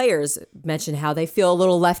players mention how they feel a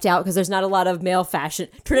little left out because there's not a lot of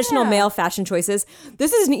traditional male fashion choices.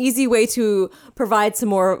 This is an easy way to provide some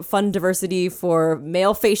more fun diversity for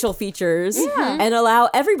male facial features and allow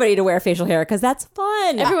everybody to wear facial hair because that's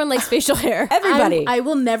fun. Everyone likes facial hair. Everybody. I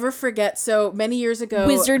will never forget. So many years ago,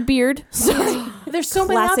 Wizard beard. Sorry. there's so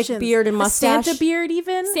many Classic options. beard and A mustache. Santa beard,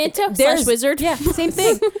 even. Santa There's- / wizard. Yeah, same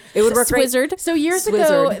thing. It would work great. Wizard. So years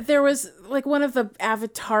ago, Swizzard. there was like one of the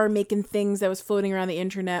avatar making things that was floating around the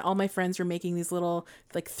internet. All my friends were making these little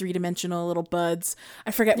like 3-dimensional little buds.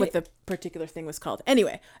 I forget what the particular thing was called.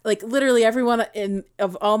 Anyway, like literally everyone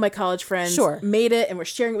of all my college friends made it and were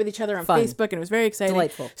sharing it with each other on Fun. Facebook, and it was very exciting.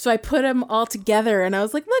 Delightful. So I put them all together, and I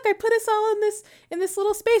was like, look, I put us all in this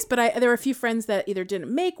little space. But there were a few friends that either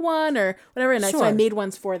didn't make one or whatever, and so I made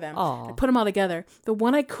ones for them. I put them all together. The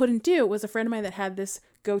one I couldn't do was a friend of mine that had this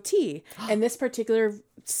goatee, and this particular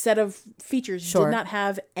set of features did not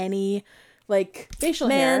have any like facial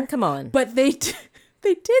hair. Man, come on. But they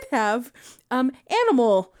did have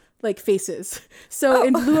animal like faces. So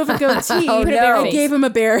in lieu of a goatee, I gave him a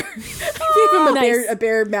bear. I gave him a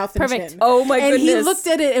bear mouth and Perfect. chin. Oh my and goodness. he looked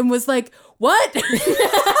at it and was like, "What?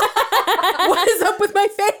 What is up with my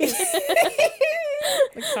face?"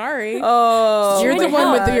 Like, sorry. Oh, You're my the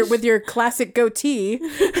one gosh. with your classic goatee.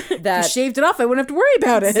 that You shaved it off. I wouldn't have to worry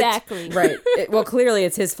about it. Exactly. right. Well, clearly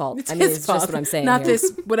it's his fault. I mean, His it's fault. just what I'm saying. Not here.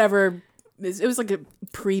 this whatever. It was like a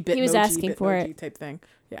pre-Bitmoji. He was asking for it. type thing.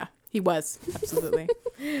 Yeah, he was absolutely.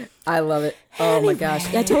 I love it. Oh my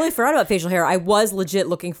gosh. Yeah, I totally forgot about facial hair. I was legit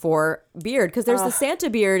looking for beard because there's the Santa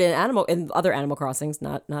beard in other Animal Crossings,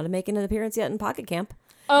 not making an appearance yet in Pocket Camp.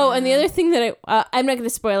 Oh, and the other thing that I'm not going to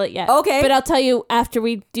spoil it yet. Okay. But I'll tell you after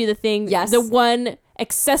we do the thing. Yes. The one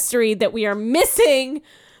accessory that we are missing.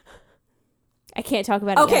 I can't talk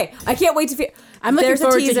about it Okay, yet. I can't wait to feel. I'm looking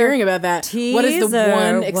forward to hearing about that. What is the Teaser.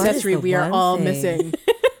 one What is accessory the we are one all thing? missing?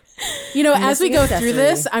 You know, as we Missing go accessory. through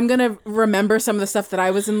this, I'm gonna remember some of the stuff that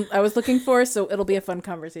I was looking for, so it'll be a fun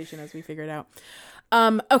conversation as we figure it out.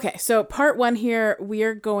 Okay, so part 1 here, we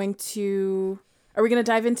are going to. Are we going to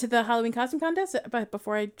dive into the Halloween costume contest? But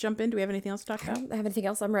before I jump in, do we have anything else to talk about? I don't have anything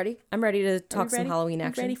else. I'm ready. I'm ready to talk some Halloween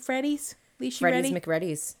action. Ready, Freddy's? Leash, you Freddy's ready?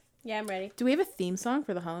 McReady's. Yeah, I'm ready. Do we have a theme song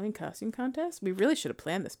for the Halloween costume contest? We really should have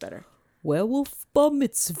planned this better. Werewolf bar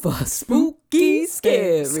mitzvah, spooky,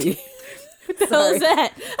 scary. What the hell is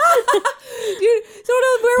that? Dude, so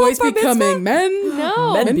werewolf Boys bar mitzvah? becoming men.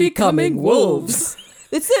 No. Men becoming wolves.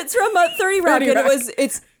 It's from 30 Rock, 30 and Rock.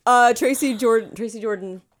 it's Tracy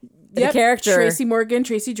Jordan, the Yep, character. Tracy Morgan,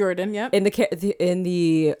 Tracy Jordan. Yep. In in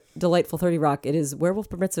the delightful 30 Rock, it is Werewolf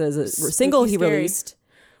Bar Mitzvah is a single he scary. released,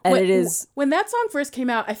 and it is. When that song first came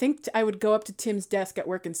out, I think I would go up to Tim's desk at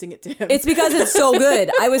work and sing it to him. It's because it's so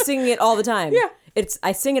good. I was singing it all the time. Yeah.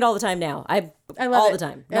 I sing it all the time now. I love all it. the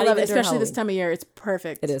time. I Not love even it, during especially this Halloween. time of year. It's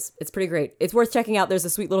perfect. It is. It's pretty great. It's worth checking out. There's a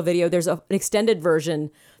sweet little video. There's an extended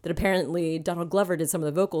version that apparently Donald Glover did some of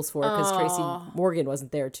the vocals for because Tracy Morgan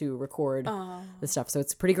wasn't there to record the stuff. So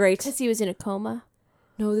it's pretty great. Because he was in a coma.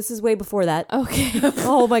 No, this is way before that. Okay.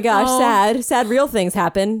 Oh my gosh, sad real things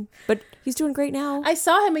happen. But he's doing great now. I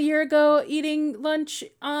saw him a year ago eating lunch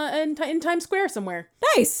in Times Square somewhere.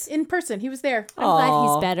 Nice. In person. He was there. I'm glad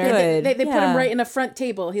Aw, he's better. good. They put Yeah. him right in a front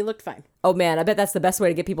table. He looked fine. Oh man, I bet that's the best way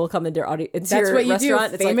to get people to come into your That's your what you restaurant.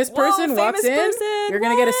 do. It's Famous like, whoa, person walks famous in. person, You're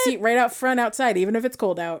going to get a what? seat right out front outside, even if it's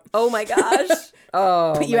cold out. Oh my gosh.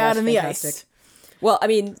 Oh, Put you my out gosh, in the fantastic. ice. Well, I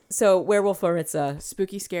mean, so Werewolf Bar Mitzvah.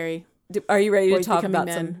 Spooky, scary. Are you ready Boys to talk becoming about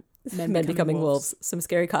men. some men becoming wolves? Some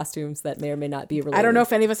scary costumes that may or may not be related. I don't know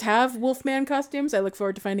if any of us have Wolfman costumes. I look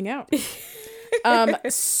forward to finding out.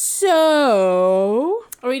 So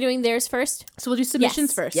Are we doing theirs first? we'll do submissions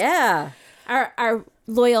Yes. first. Yeah. Our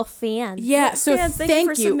loyal fans. Yeah, so fans, thank thank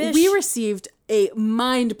you for you. submish. We received a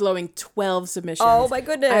mind-blowing 12 submissions. Oh my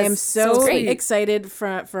goodness. I am so sweet. excited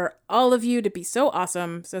for all of you to be so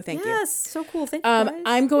awesome. So thank you. Yes, so cool. Thank you. Guys.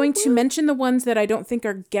 I'm going to mention the ones that I don't think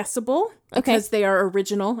are guessable Okay. because they are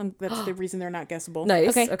original, and that's the reason they're not guessable. Nice.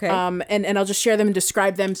 Okay. Okay. And I'll just share them and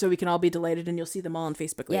describe them so we can all be delighted, and you'll see them all on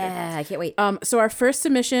Facebook later. yeah, I can't wait. So our first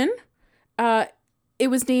submission, it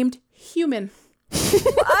was named Human.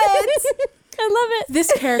 I love it.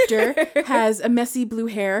 This character has a messy blue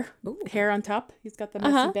hair on top. He's got the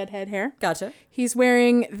messy bedhead hair. Gotcha. He's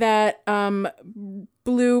wearing that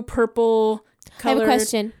blue purple I have colored. a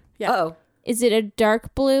question. Yeah. Uh-oh. Is it a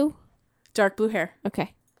dark blue? Dark blue hair.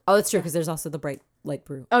 Okay. Oh, that's true because there's also the bright light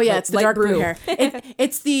blue. Oh yeah, Light- it's the light dark blue hair.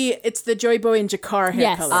 It's the Joey Boy and Jakar hair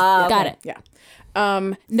Yes. color. Got it. Yeah.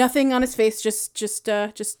 Nothing on his face, just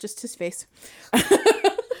his face.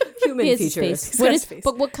 Human He has his features. face. What got is? his face.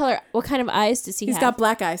 But what color? What kind of eyes does he He's have? got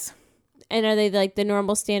black eyes. And are they like the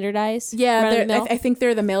normal standard eyes? Yeah, Run of the they're- mill? I think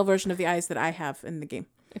they're the male version of the eyes that I have in the game.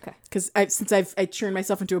 Okay. Because since I turned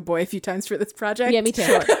myself into a boy a few times for this project. Yeah, me too.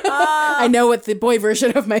 I know what the boy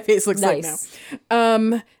version of my face looks Nice. like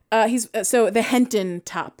now. He's so the Henton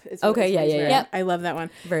top. Is Okay, is yeah, he's yeah, wearing. yeah. I love that one.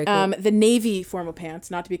 Very cool. The navy formal pants,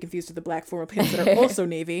 not to be confused with the black formal pants that are also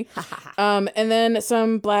navy. And then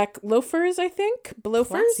some black loafers, I think, blowfers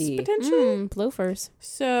Classy. potentially. Loafers.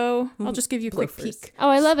 So I'll just give you a quick Blowfers. peek. Oh,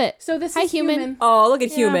 I love it. So this Hi, is human. Oh, look at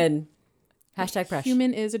Yeah. human. Hashtag fresh.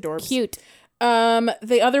 Human is adorbs. Cute.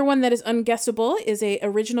 The other one that is unguessable is a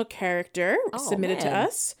original character submitted to man.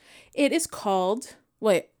 us. It is called.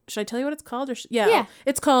 Wait, should I tell you what it's called? Or Yeah.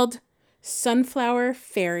 It's called Sunflower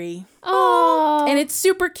Fairy, Oh. and it's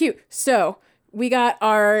super cute. So we got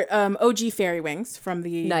our OG fairy wings from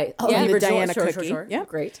the Nice. from Oh, the the original. Diana Sure, cookie. sure. Yeah,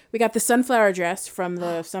 Great. we got the sunflower dress from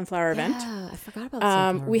the sunflower event. Yeah, I forgot about the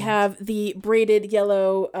sunflower We one. have the braided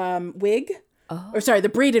yellow wig, or sorry, the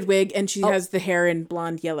braided wig, and she has the hair in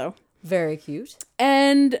blonde yellow. Very cute.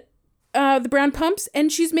 And the brown pumps,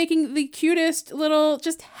 and she's making the cutest little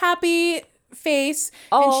just happy face,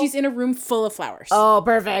 and Oh. she's in a room full of flowers. Oh,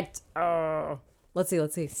 perfect. Oh. Let's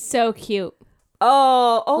see. So cute.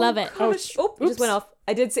 Oh, Love it. Gosh. Oh, it just went off.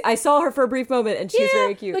 I saw her for a brief moment, and she's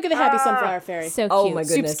very cute. Look at the happy sunflower fairy. So cute. Oh my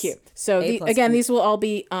goodness. Super cute. So A plus again, cute. these will all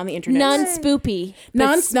be on the internet. Non-spoopy.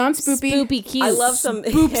 Non-spoopy. Spoopy cute. I love some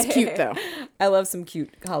Boobs cute though. I love some cute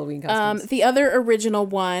Halloween costumes. The other original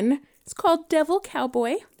one is called Devil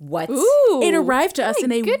Cowboy. What? Ooh. It arrived to us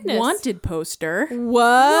in a goodness. wanted poster.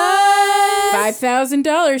 What?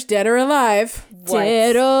 $5,000, dead or alive. What?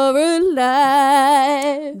 Dead or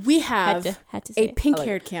alive. We have Had to say a it.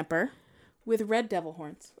 pink-haired camper with red devil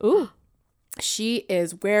horns. Ooh. She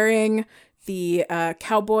is wearing the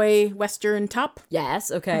cowboy western top,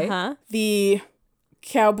 Yes. Okay. Huh? the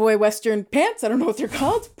cowboy western pants. I don't know what they're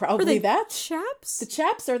called. Probably that. Chaps. The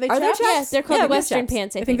chaps, are they Are they chaps? chaps? Yes, they're called Yeah, the Western chaps.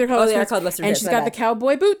 pants. I I think they're called Oh, they are Western called Western And pants, she's my got bad. the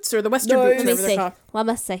cowboy boots or the western boots, Let me whatever they're see. called. Let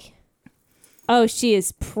me see. Oh, she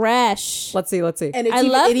is fresh. Let's see. And I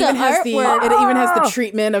love it even the has artwork. it even has the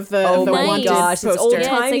treatment of the, Oh the my wanted gosh, it's poster. old Yeah, it's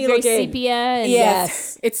timey like very looking. sepia. And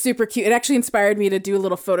Yes. It's super cute. It actually inspired me to do a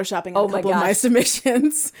little photoshopping on Oh a my couple of my gosh.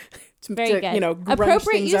 submissions. Very good. grunge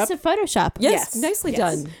Appropriate things use up. of Photoshop. Yes. Yes. Nicely Yes.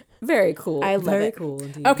 done. Very cool. I love Very it. cool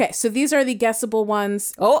indeed. Okay, so these are the guessable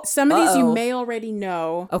ones. Oh, Some of these you uh-oh. may already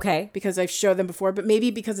know Okay. because I've showed them before, but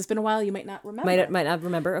maybe because it's been a while, you might not remember. Might not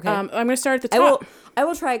remember. Okay. I'm going to start at the I top.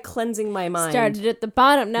 will try cleansing my mind. Started at the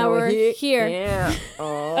bottom. Now we're here. Yeah.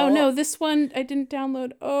 Oh. Oh no, this one I didn't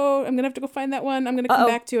download. Oh, I'm gonna have to go find that one. I'm gonna come Uh-oh.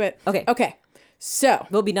 back to it. Okay. Okay. So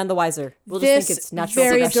We'll be none the wiser. We'll This just think it's natural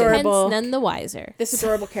very progression. adorable. Hence, none the wiser. this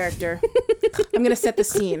adorable character. I'm gonna set the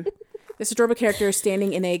scene. This adorable character is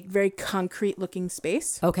standing in a very concrete looking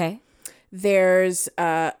space. Okay. There's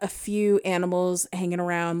a few animals hanging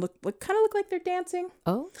around. Look like they're dancing.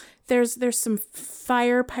 Oh. There's some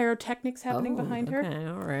fire pyrotechnics happening behind her. Okay.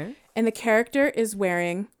 All right. And the character is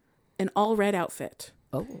wearing an all red outfit.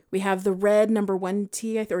 Oh. We have the red number 1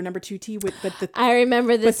 T or number 2 T but the I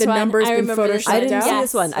remember this the one. numbers I been remember this photoshopped one. I didn't see out?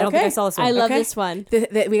 this one. I don't think I Okay. saw this one. I love Okay. this one. we got,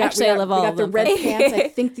 Actually, we I got, love we all got of the them, red but- pants. I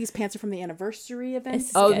think these pants are from the anniversary event.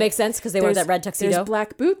 It's- Oh, good. it makes sense because they wear There's- that red tuxedo. There's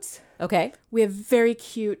black boots. Okay. We have very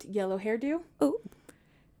cute yellow hairdo. Oh.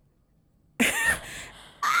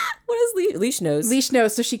 What is leash nose? Leash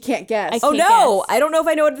nose, so she can't guess. Oh Can't no! guess. I don't know if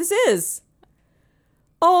I know what this is.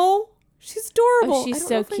 Oh, she's adorable. Oh, she's I don't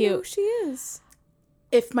so know if I know cute. who she is.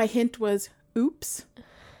 If my hint was oops.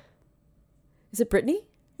 Is it Brittany?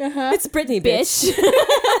 Uh-huh. It's Brittany, bitch. Bitch.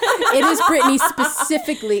 It is Brittany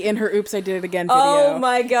specifically in her Oops I Did It Again video. Oh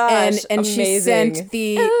my gosh! And she Amazing. sent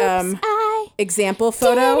the I example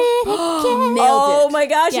photo. did it again. Nailed Oh it. my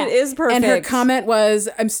gosh! Yeah. It is perfect. And her comment was,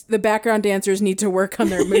 the background dancers need to work on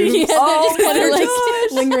their moves. Yeah, Oh they're just my kind of like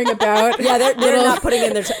gosh. Lingering about. Yeah, they're Little- not putting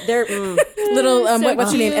in their they're. Little, So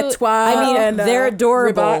what's your name? cute. Etoile. I mean, and, they're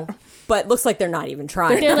adorable, Ribat. but looks like they're not even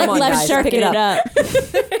trying. they're Come like on, left guys, sharking pick it up.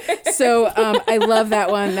 So I love that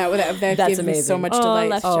one. That That's gives me so amazing. much Oh, delight.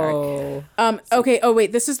 left shark. Oh. Okay. Oh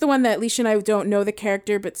wait, this is the one that Leisha and I don't know the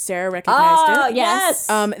character, but Sarah recognized Ah, it. Yes.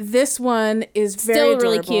 yes. This one is very Still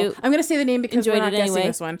really adorable. cute. I'm gonna say the name because Enjoyed we're not it guessing anyway.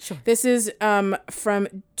 this one. This is from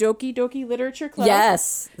Doki Doki Literature Club.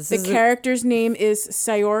 Yes. This The is character's name is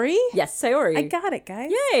Sayori. Yes, Sayori. I got it, guys.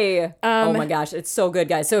 Yay. Oh my gosh, it's so good,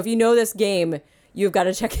 guys. So if you know this game, you've got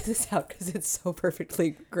to check this out because it's so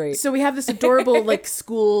perfectly great. So we have this adorable like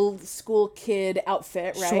school kid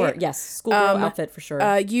outfit, right? Sure. Yes. Schoolgirl outfit for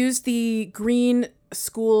sure. Use the green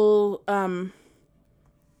school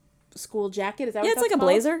jacket. Is that what It's like a called?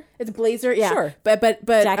 blazer. It's a blazer. Yeah. Sure. But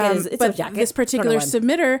Jacket is- it's a jacket. this particular Turn it on.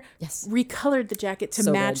 submitter Yes. recolored the jacket to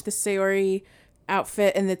So match good. the Sayori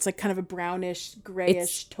outfit, and it's like kind of a brownish,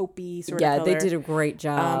 grayish, taupey sort of color. They did a great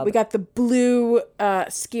job. We got the blue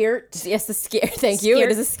skirt. yes, the scare. Thank you. Skirt.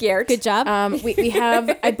 It is a scare. Good job. We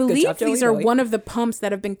have, I believe job, Joey these are boy. one of the pumps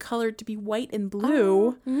that have been colored to be white and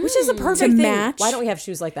blue. Which is a perfect thing. match. Why don't we have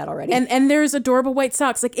shoes like that already? And there's adorable white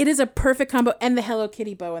socks. Like, it is a perfect combo. And the Hello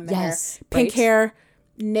Kitty bow in the Yes, hair. Pink right. hair.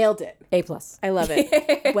 Nailed it. A+. I love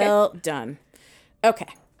it. Well done. Okay.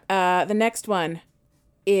 The next one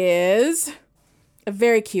is a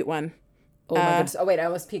very cute one. Oh my goodness. Oh wait, I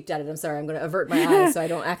almost peeked at it. I'm sorry. I'm going to avert my eyes so I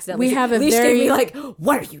don't accidentally. We have a Leash very- gave me like,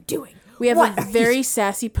 what are you doing? We have What a are you-" very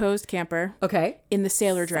sassy posed camper Okay. in the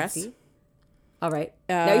sailor dress. Sassy. All right.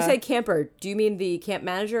 Now you say camper. Do you mean the camp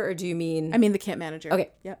manager or do you mean I mean, the camp manager.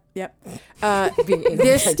 Okay. Yep. Yep. being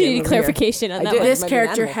this- I did Need over clarification on I that did. one. This Might be an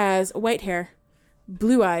character animal. has white hair,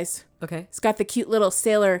 blue eyes. Okay. It's got the cute little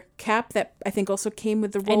sailor cap that I think also came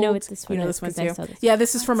with the rolled. I know what this one you know is, this one 'cause I too. saw this Yeah,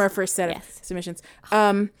 this is from our first set of Yes. submissions.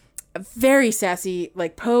 A very sassy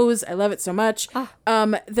like pose. I love it so much.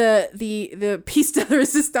 The piece de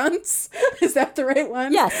resistance, is that the right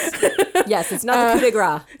one? Yes. Yes, it's not the coup de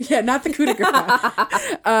grace. Yeah, not the coup de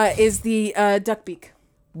grace. Is the duck beak.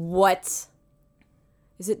 What?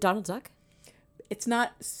 Is it Donald Duck? It's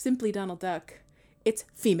not simply Donald Duck. It's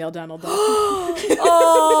female Donald Duck.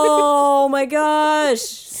 Oh my gosh.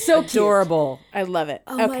 So cute. Adorable. I love it.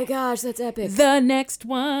 Oh my gosh, that's epic. The next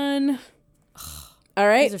one. All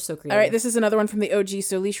right. These are so All right, creative. this is another one from the OG,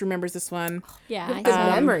 so Leash remembers this one. Yeah. Good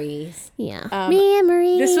memories. Yeah.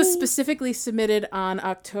 Memory. This was specifically submitted on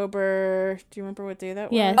October. Do you remember what day that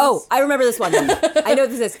was? Yes. Oh, I remember this one. I know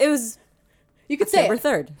what this is. It was You could say October it.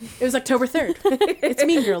 3rd. It was October 3rd. It's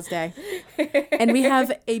Mean Girls Day. And we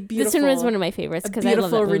have a beautiful... This one was one of my favorites because I love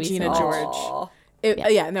beautiful that movie Regina so much. George. Aw.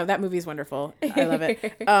 Yeah, no, that movie is wonderful. I love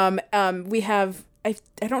it. We have... I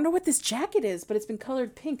don't know what this jacket is, but it's been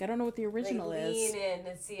colored pink. I don't know what the original is. in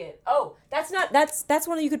and see it. Oh, that's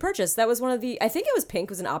one that you could purchase. That was one of the. I think it was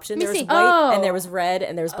pink was an option. There was see. white Oh. and there was red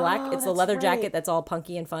and there was black. It's a that's leather right. jacket that's all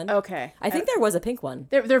punky and fun. Okay. I think there was a pink one.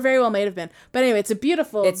 They're very well may have been. But anyway, it's a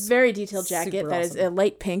beautiful, It's very detailed jacket super that is awesome. a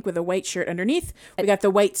light pink with a white shirt underneath. We got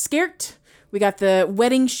the white skirt. We got the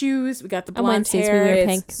wedding shoes. We got the On blonde Wednesdays, we hair. wear It's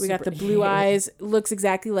pink. We got the super- blue eyes. Looks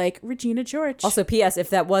exactly like Regina George. Also, P.S. If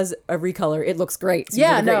that was a recolor, it looks great. So you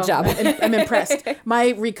yeah, did a great no, job. I'm impressed.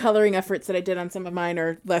 My recoloring efforts that I did on some of mine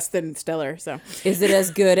are less than stellar. So Is it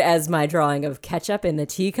as good as my drawing of ketchup in the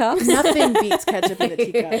teacups? nothing beats ketchup in a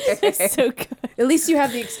teacup. So good. At least you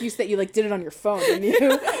have the excuse that you like did it on your phone, didn't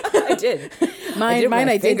you? I did. Mine, with my I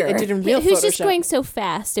did. finger. I did in real Who's Photoshop. just going so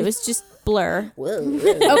fast? It was just blur.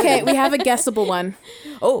 Okay, we have a guessable one.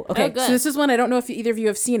 Oh, okay. Oh, good. So this is one I don't know if either of you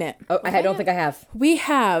have seen it. Oh, I don't think I have. We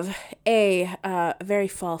have a very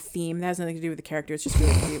fall theme. That has nothing to do with the character. It's just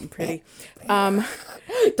really cute and pretty.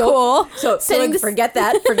 Cool. So, Setting this- forget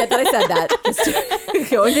that. Forget that I said that.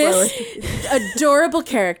 Just going forward. This adorable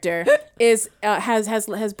character is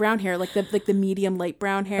has brown hair, like the medium light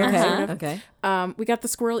brown hair. Okay. Sort of. Okay. We got the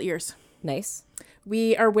squirrel ears. Nice.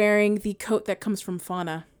 We are wearing the coat that comes from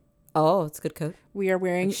Fauna. Oh, it's a good coat. We are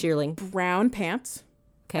wearing Shearling. brown pants.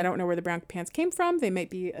 Okay. I don't know where the brown pants came from. They might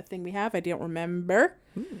be a thing we have. I don't remember.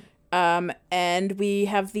 And we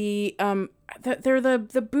have the they're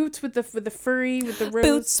the boots with the furry with the rose.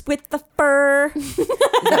 Boots with the fur. Is that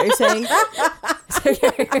what you're saying?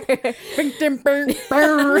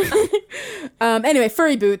 Anyway,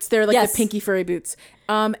 furry boots. They're like Yes. the pinky furry boots.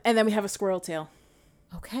 And then we have a squirrel tail.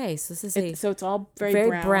 Okay, so this is a So it's all very, very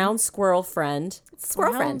brown. brown squirrel friend.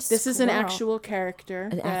 Squirrel friend. This is an Squirrel. actual character.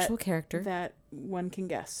 An actual character. that one can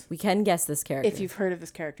guess We can guess this character. if you've heard of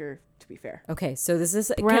this character. To be fair, Okay, so this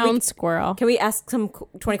is Brown squirrel. Can we ask some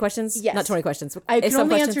 20 questions? Yes. Not 20 questions. I can some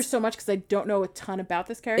only questions. answer so much because I don't know a ton about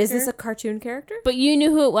this character. Is this a cartoon character? But you knew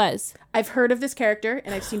who it was. I've heard of this character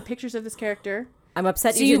and I've seen pictures of this character. I'm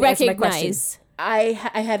upset So you you didn't answer my question. recognize. I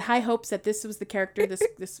had high hopes that this was the character this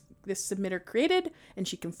submitter created, and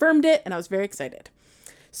she confirmed it, and I was very excited.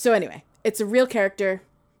 So anyway, it's a real character,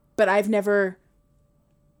 but I've never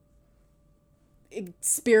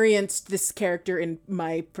experienced this character in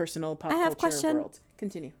my personal pop I have a culture question. world.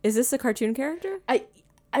 Continue. Is this a cartoon character?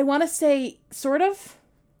 I want to say sort of.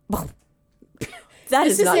 That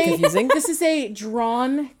is not confusing. This is a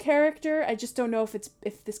drawn character. I just don't know if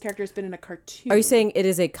this character has been in a cartoon. Are you saying it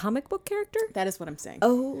is a comic book character? that is what I'm saying?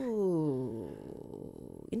 Oh.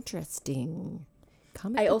 interesting.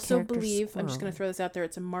 Comic I book also character believe, I'm just Squirrel. going to throw this out there,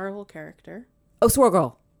 it's a Marvel character. Oh, Squirrel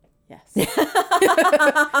Girl. Yes.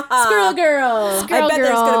 Squirrel Girl. I bet there's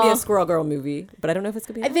going to be a Squirrel Girl movie, but I don't know if it's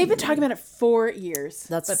going to be. They've been talking about it for years.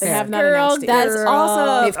 That's but they fair. have not Girl, announced it. That's yet.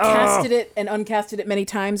 awesome. They've casted it and uncasted it many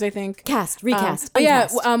times, I think. Cast, recast, But yeah,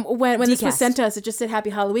 uncast. when this was Decast. sent to us, it just said Happy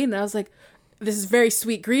Halloween, and I was like, this is a very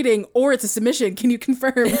sweet greeting, or it's a submission. Can you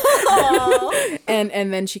confirm?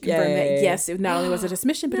 and then she confirmed Yay. that yes, not only was it a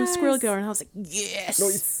submission, but it was Squirrel Girl, and I was like,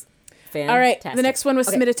 yes. Fantastic. All right, the next one was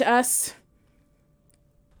submitted to us.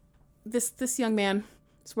 This young man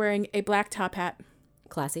is wearing a black top hat,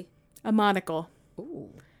 Classy. a monocle.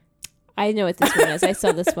 I know what this one is. I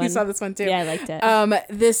saw this one. You saw this one too. Yeah, I liked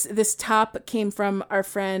it. This top came from our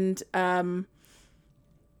friend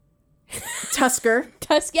Tusker.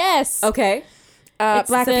 Yes. Okay. Black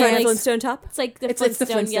the, pants. like, Flintstone top? It's like the It's Flintstone,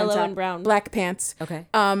 the Flintstone yellow top. and brown. Black pants. Okay.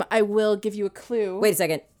 I will give you a clue. Wait a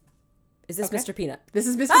second. Is this Okay. Mr. Peanut? This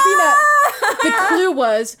is Mr. Peanut. The clue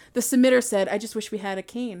was the submitter said, "I just wish we had a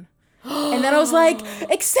cane." And then I was like,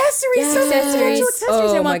 accessories, Yes. so many potential accessories.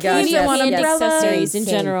 Oh I my want gosh, canes, yes, I want and yes. umbrellas. accessories in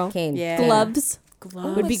Cane, general. cane. Yeah. Gloves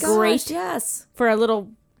Gloves. would be Oh my great gosh, yes. for our little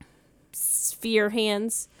sphere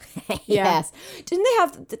hands. Yes. Didn't they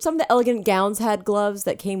have some of the elegant gowns had gloves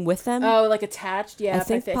that came with them? Oh, like attached? Yeah, I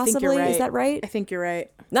think I possibly. think you're right. Is that right? I think you're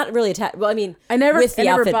right. Not really attached. Well, I mean, I never with the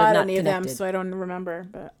outfit, but bought not any of them, connected. so I don't remember.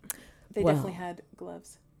 But they Well. definitely had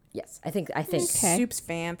gloves. Yes, I think. Okay. Soup's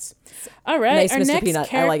fans. All right, Nice, our Mr. next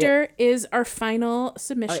Peanut. I like it. character is our final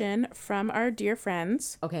submission from our dear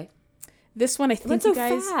friends. Okay. This one, I Went think so you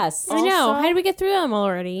guys. fast. I know. also- How did we get through them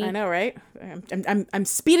already? I know, right? I'm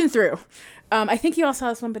speeding through. I think you all saw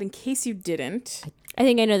this one, but in case you didn't, I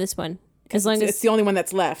think I know this one. As long it's as the only one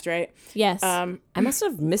that's left, right? yes. I must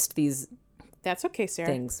have missed these That's okay, Sarah.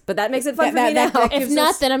 things, but that makes it fun That- for me that- now. that if gives not,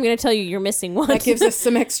 us- then I'm going to tell you you're missing one. That gives us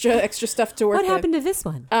some extra stuff to work What with. happened to this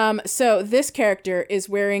one? So this character is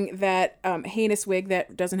wearing that heinous wig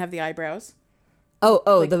that doesn't have the eyebrows.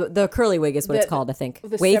 Oh, the curly wig is what it's the- called, I think.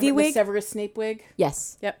 The Wavy wig? The Severus Snape wig.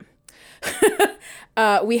 Yes. Yep.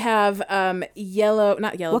 We have yellow,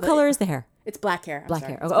 not yellow. What color is the hair? It's black hair. I'm Black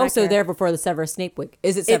sorry. hair. It's Oh, black so hair. there before the Severus Snape wig.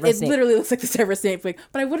 Is it It Severus Snape? literally looks like the Severus Snape wig,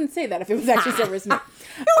 but I wouldn't say that if it was actually Severus Snape.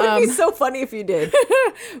 It would be so funny if you did.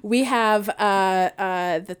 We have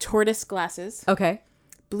the tortoise glasses, Okay.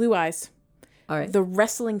 blue eyes, All right. the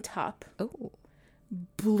wrestling top, Oh.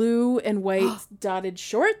 blue and white dotted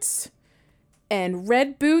shorts, and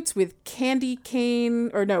red boots with candy cane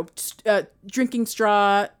or no drinking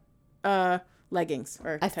straw leggings.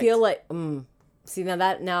 Or I tights. feel like see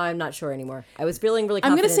now I'm not sure anymore. I was feeling really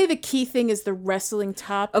I'm confident. gonna say the key thing is the wrestling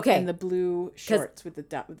top Okay. and the blue shorts with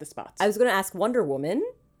the spots. I was going to ask Wonder Woman.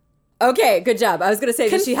 Okay, good job. I was going to say,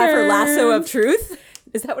 does she have her lasso of truth?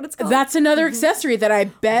 Is that what it's called? That's another accessory that I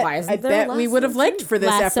bet Why isn't I there bet we lasso would have liked for this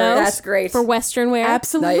Lasso. effort. That's great. for Western wear.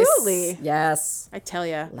 Absolutely. Nice. Yes. I tell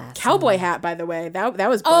you, Lasso. cowboy hat. By the way, that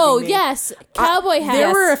was. Oh bugging me. yes, cowboy hat.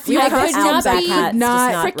 There were a few I costumes could not that be could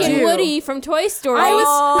not freaking do. Woody from Toy Story. I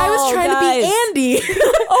was trying guys. to be Andy,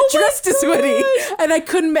 dressed as Woody, and I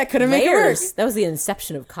couldn't make it work. Layers. That was the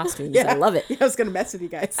inception of costumes. I love it. I was gonna mess with you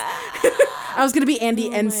guys. I was gonna be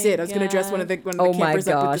Andy and Sid. I was gonna dress one of the Oh my campers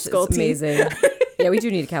up with gosh, the skull it's teeth. amazing. Yeah, we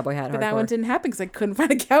do need a cowboy hat. But that one didn't happen because I couldn't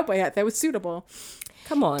find a cowboy hat that was suitable.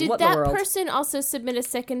 Come on, Did what in the that world? person also submit a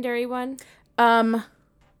secondary one? Or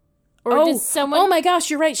Or did someone? Oh my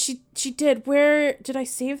gosh, you're right. She did. Where did I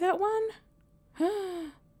save that one?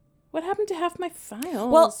 What happened to half my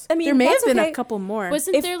files? Well, I mean, there may have that's been okay. a couple more.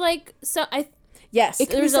 Wasn't there like so? yes,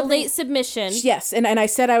 There was a late submission. Yes, and I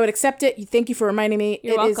said I would accept it. Thank you for reminding me.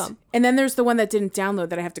 You're welcome. And then there's the one that didn't download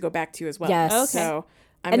that I have to go back to as well. Yes. Okay. So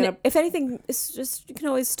I'm And gonna. if anything, it's just you can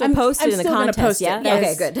always still I'm- post I'm it in the still gonna contest. post it. Yeah. That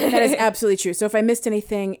Okay, is- good. That is absolutely true. So if I missed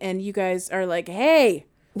anything and you guys are like, "Hey,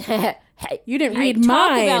 Hey. you didn't Hey, read talk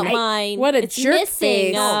mine," about mine. what a It's jerk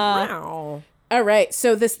missing. face. Wow. All right,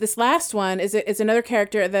 so this last one is another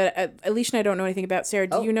character that Alicia and I don't know anything about. Sarah,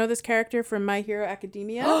 do you know this character from My Hero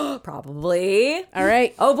Academia? Probably. All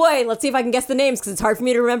right. Oh boy, let's see if I can guess the names because it's hard for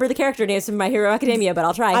me to remember the character names from My Hero Academia, but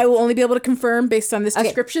I'll try. I will only be able to confirm based on this Okay.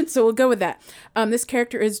 description, so we'll go with that. This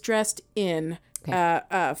character is dressed in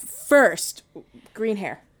first green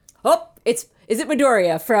hair. Is it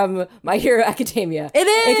Midoriya from My Hero Academia? It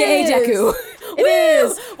is! AKA Deku. It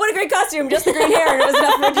is! What a great costume! Just the green hair, and it was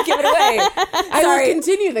enough for me to give it away. I will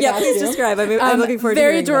continue the Yeah, costume. please describe. I'm looking forward to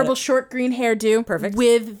very hearing about adorable it. short green hairdo. Perfect.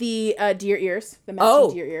 With the deer ears, the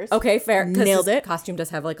matching deer ears. Okay, fair. 'cause Nailed his it. Costume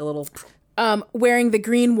does have like a little. Wearing the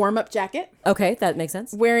green warm-up jacket. Okay, that makes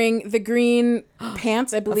sense. Wearing the green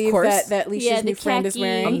pants, I believe course. that Leisha's Yeah, the new friend is khaki.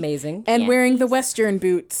 wearing. Amazing. And Yeah. wearing the Western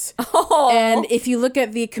boots. Oh, And if you look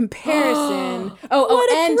at the comparison,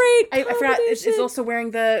 What a and great I forgot, it's combination. also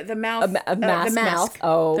wearing the mouth, a mask, the mask, mouth?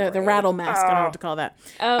 Oh, the rattle mask. I don't know what to call that.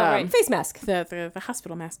 Oh, right. face mask. The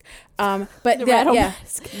hospital mask. But the rattle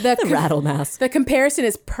mask. The Rattle mask. The comparison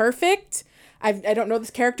is perfect. I don't know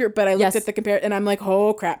this character, but I looked Yes. at the compare and I'm like,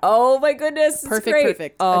 oh crap. Oh my goodness. It's Perfect, great.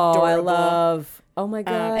 perfect. Oh, I Adorable. love. Oh my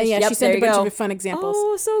gosh. And yeah, Yep, she sent there a bunch you go. of fun examples.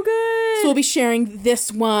 Oh, so good. So we'll be sharing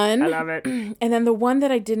this one. I love it. And then the one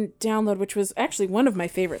that I didn't download, which was actually one of my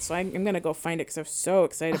favorites. So I'm going to go find it because I was so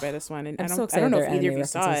excited by this one. And I'm I so don't excited know their if either of anime you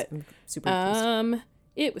saw references. it. I'm super impressed.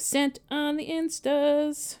 It was sent on the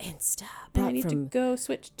Instas. Insta. I Brought need to from go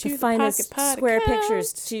switch to the the finest Pocket Pod square account.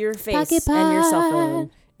 pictures to your face Pocket and your cell Pod.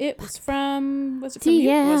 phone. It was from, was it from you?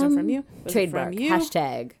 It wasn't from you. Was it Trademark. from you?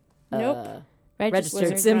 Hashtag. Nope. Registered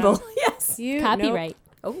Wasn't symbol. from- Yes. You? Copyright.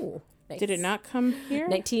 Oh. Nice. Nope. Did it not come here?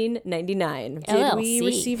 1999. Did we LLC.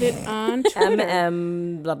 receive it on Twitter?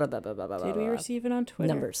 Blah blah blah blah blah blah. Did we receive it on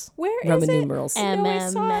Twitter? Numbers. Where is Roman it? numerals. I know I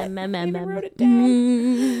saw it. I even wrote it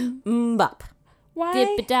down. Bop. Why?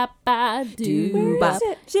 Dip-a-da-ba-doo. Where is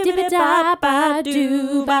it?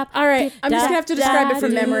 Dip-a-da-ba-doo-bop. All right, I'm just gonna have to describe it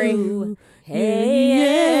from memory. Hey,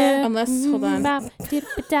 yeah. Unless, hold on. Bop.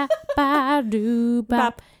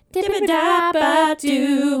 Dip-a-da-ba-doo-bop.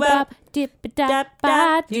 Dip-a-da-ba-doo-bop.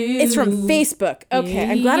 Dip-a-da-ba-doo. It's from Facebook.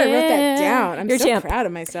 Okay, I'm glad I wrote that Yeah. down. I'm You're so champ. proud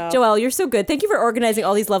of myself. Joelle, you're so good. Thank you for organizing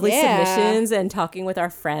all these lovely Yeah. submissions and talking with our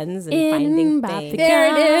friends and In finding Bop things. the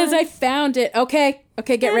There it is. I found it. Okay,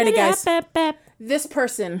 get ready, guys. Bap-bap-bap. This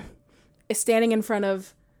person is standing in front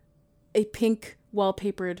of a pink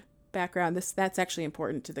wallpapered background. That's actually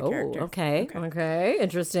important to the Oh, character. okay.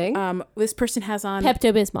 Interesting. This person has on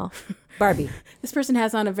Pepto-Bismol. Barbie. This person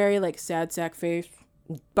has on a very like sad sack face.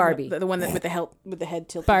 Barbie. The one that with the head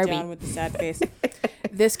tilted Barbie. down with the sad face.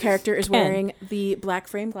 This character is wearing the black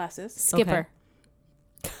frame glasses. Skipper.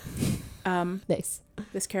 Nice.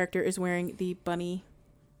 This character is wearing the bunny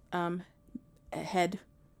head.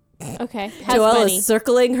 Okay. House Joelle Bunny. is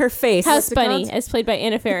circling her face. House it Bunny, called? as played by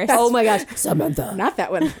Anna Faris. Oh my gosh. Samantha. Not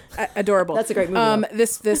that one. Adorable. That's a great movie,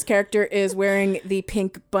 This character is wearing the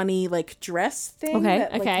pink bunny like dress thing. Okay.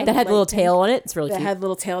 That, like, Okay. had That had a light little pink- tail on it. It's really That cute. had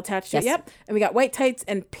little tail attached to Yes. it. Yep. And we got white tights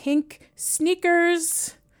and pink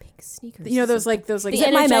sneakers. Pink sneakers. You know those like the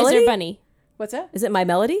it My Energizer Melody? Bunny. what's that? Is it My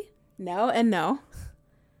Melody? No and no.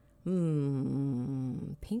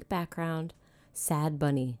 Pink background. Sad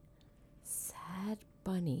bunny. Sad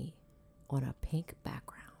bunny on a pink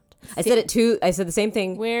background. I said it too. I said the same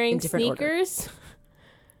thing in Wearing different order. sneakers.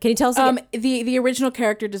 Can you tell us again? The original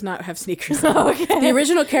character does not have sneakers on. The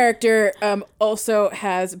original character also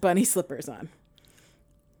has bunny slippers on.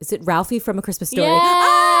 Is it Ralphie from A Christmas Story?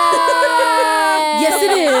 Yes,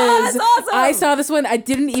 it is. That's awesome. I saw this one. I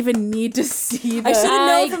didn't even need to see the I should have I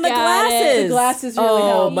known from the got it. glasses. The glasses really Oh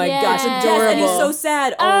help. my Yeah. gosh, Yes, yes, and he's adorable. so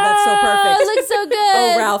sad. Oh, that's so Oh, perfect. it looks so good.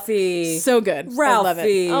 Oh, Ralphie. So good. Ralphie. I love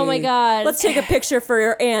it. Oh my God. Let's take a picture for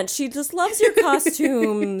your aunt. She just loves your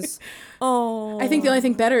costumes. Oh. I think the only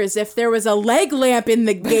thing better is if there was a leg lamp in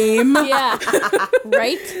the game. Yeah.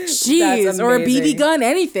 Right? Jeez, That's or a BB amazing. gun,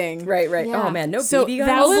 anything. Right. Yeah. Oh man, no So BB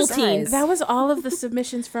that guns. was that was all of the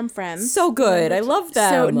submissions from friends. so good. I love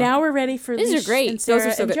them. So now we're ready for These are Leash great. and those Sarah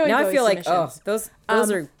are so and good. Joey Now I Boy feel like submissions. those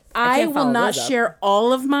are. I can't will follow not those up. share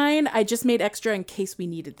all of mine. I just made extra in case we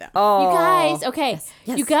needed them. Oh, You guys, okay.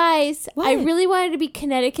 Yes. You guys, I What? really wanted to be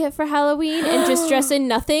Connecticut for Halloween and just dress in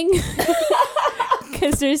nothing.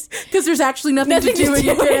 Because Because there's actually nothing to do in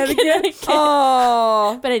Connecticut.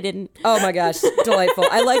 Oh. but I didn't. Oh my gosh, delightful.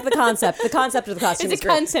 I like the concept. The concept of the costume It's is a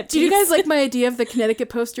great. Do concept. you piece. guys like my idea of the Connecticut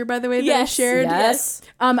poster, by the way, that I Yes. shared? Yes.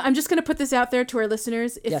 I'm just going to put this out there to our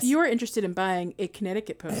listeners. If Yes. you are interested in buying a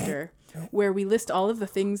Connecticut poster where we list all of the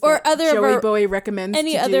things Or that other of Joey our- Bowie recommends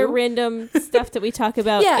Any to other do. random stuff that we talk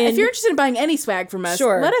about? Yeah, in, if you're interested in buying any swag from us,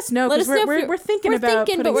 Sure. let us know. let 'Cause us know. we're, if we're thinking about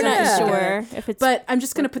but putting we're not something sure together. if it's. But I'm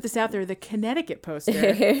just going to put this out there. The Connecticut poster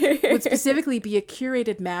would specifically be a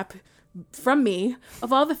curated map from me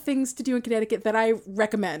of all the things to do in Connecticut that I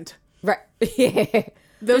recommend. Right. Yeah.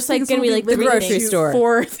 Those like things gonna will be like limited the grocery to store.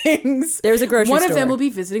 4 things. There's a grocery One store. of them will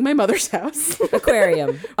be visiting my mother's house. aquarium.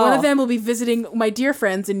 One Oh. of them will be visiting my dear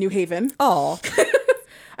friends in New Haven. Oh.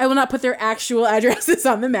 I will not put their actual addresses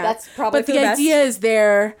on the map. That's probably But for the the best. idea is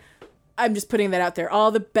there. I'm just putting that out there.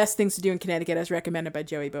 All the best things to do in Connecticut as recommended by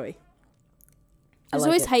Joey Bowie. There's like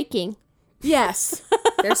always it. hiking, Yes.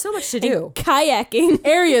 There's so much to do. kayaking.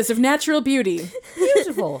 Areas of natural beauty.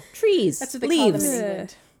 Beautiful trees. That's what they leaves. call them in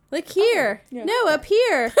England. Like here. No, up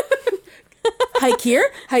here. hike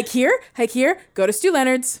here, hike here, hike here. Go to Stu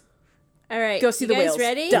Leonard's. All right. Go see the guys whales.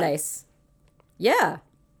 Ready? Done. Nice. Yeah.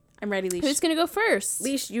 I'm ready, Leash. Who's gonna go first?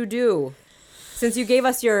 Leash, you do. Since you gave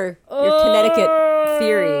us your Connecticut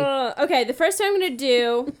theory. Okay, the first one I'm gonna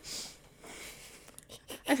do.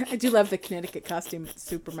 I do love the Connecticut costume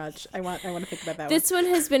super much. I want to think about that This one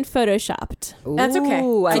has been photoshopped. That's okay.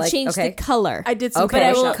 Ooh, I To like, change okay. the color. one. I did some Okay. but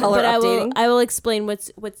I will. Color but updating? I will explain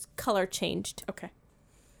what's color changed. Okay.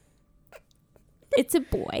 It's a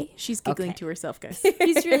boy. She's giggling Okay. to herself, guys.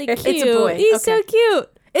 He's really cute. It's a boy. He's Okay. so cute.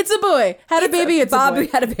 It's a boy. Had a baby. It's Bobby a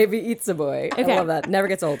boy. had a baby, eats a boy. Okay. I love that. Never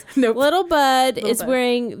gets old. Nope. Little Bud is Bud.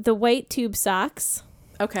 wearing the white tube socks.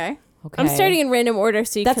 Okay. Okay. I'm starting in random order,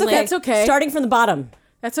 so you That's can okay. like. That's okay. Starting from the bottom.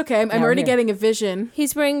 That's okay. I'm Now already here. getting a vision.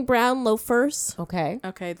 He's wearing brown loafers. Okay.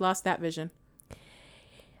 Okay, lost that vision.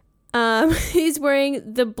 He's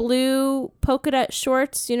wearing the blue polka dot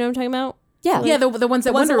shorts. You know what I'm talking about? Yeah. Yeah, the ones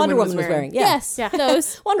that ones Wonder, that Woman was wearing. Yeah. Yes, Yeah.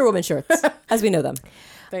 those. Wonder Woman shorts, as we know them.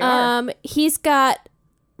 They are. He's got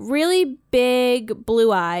really big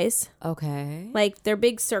blue eyes, Okay. like they're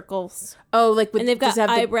big circles, Oh, like with and they've got does it have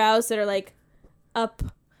the, eyebrows that are like up.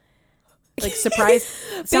 like surprise.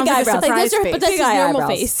 Sounds like a eyebrows. Like surprise those are, face. but that's Big his normal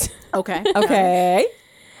eyebrows. face. Okay. Okay.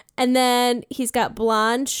 And then he's got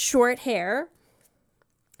blonde short hair,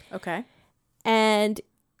 Okay. and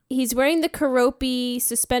he's wearing the Karopi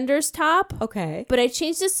suspenders top. Okay. But I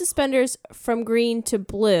changed the suspenders from green to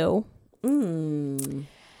blue. Mm.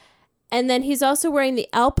 And then he's also wearing the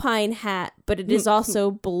Alpine hat, but it is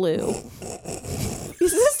also blue.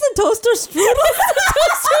 Is this the toaster strudel?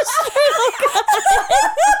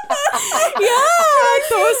 Yeah,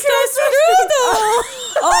 toaster strudel.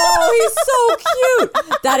 Oh, he's so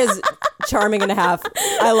cute. That is charming and a half.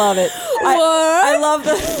 I love it. I love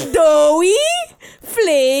the doughy,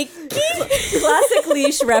 flaky, classic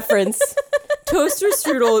Leash reference. Toaster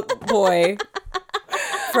strudel boy.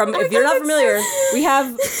 From if you're not familiar, we have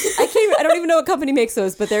I don't even know what company makes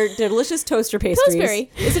those, but they're delicious toaster pastries. Pillsbury.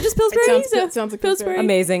 Is it just Pillsbury? Sounds good. Sounds like Pillsbury.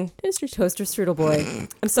 Amazing. Toaster Toaster strudel boy.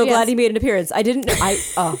 I'm so Yes. glad he made an appearance. I didn't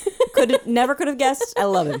know. Never could have guessed. I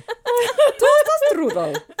love him. Toaster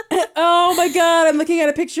strudel. Oh my god, I'm looking at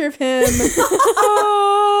a picture of him.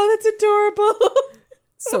 Oh, that's adorable.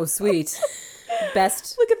 So sweet.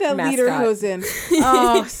 Best. Look at that mascot. lederhosen.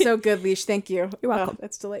 Oh, so good, Leash. Thank you. You're welcome. Oh,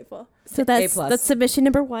 that's delightful. So that's A+. that's submission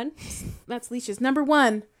number 1. That's Leash's number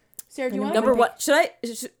one. Sarah, do you want Number one. Should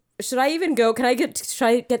I even go? Should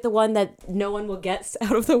I get the one that no one will get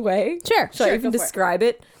out of the way? Sure. Should I Sure, even go for it. describe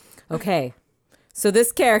it? Okay. So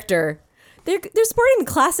this character, they're sporting the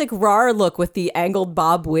classic RAR look with the angled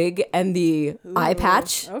bob wig and the eye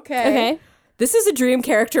patch. Okay. Okay. This is a dream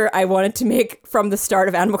character I wanted to make from the start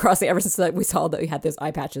of Animal Crossing. Ever since we saw that we had those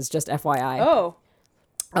eye patches, just FYI. Oh.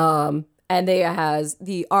 And they has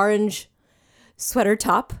the orange sweater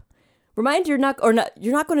top. You're not going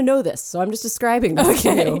to know this, so I'm just describing this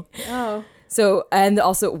to you. Oh. So, and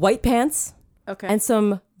also white pants Okay. and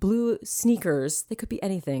some blue sneakers. They could be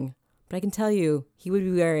anything, but I can tell you he would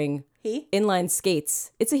be wearing he? inline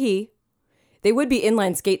skates. It's a he. They would be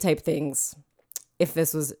inline skate type things if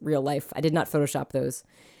this was real life. I did not Photoshop those.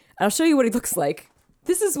 I'll show you what he looks like.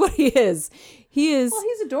 This is what he is. He is Well,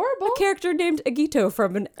 he's adorable. a character named Agito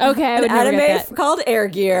from an Okay, I an would never get anime that. called Air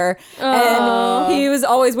Gear. And he was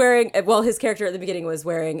always wearing, well, his character at the beginning was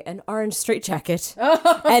wearing an orange straitjacket.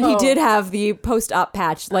 And he did have the post-op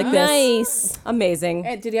patch like this. Nice. Amazing.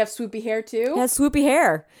 And did he have swoopy hair too? He has swoopy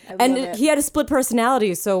hair. And love it. he had a split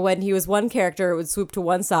personality. So when he was one character, it would swoop to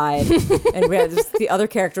one side. And the other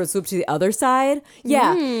character would swoop to the other side.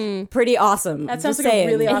 Yeah. Pretty awesome. That sounds Just like a saying.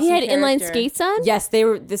 really And he had awesome inline character. skates on? Yes, they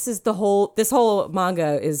were. This whole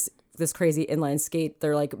manga is this crazy inline skate.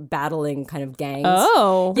 They're like battling kind of gangs.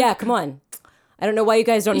 Oh. Yeah, come on. I don't know why you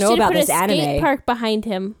guys don't You know should have about put this a skate anime. park behind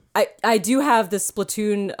him. I do have the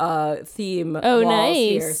Splatoon theme Oh, walls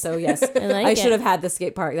here, nice. so yes, like I should it. have had the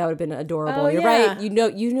skate park. That would have been adorable. Oh, You're yeah. right. You know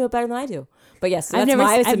it better than I do. But yes, so I've that's never,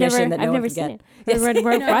 my I've submission never, that no I've one never can seen get. it. Yes. Read it.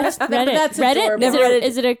 that's Read it. adorable. Is Never read it? it.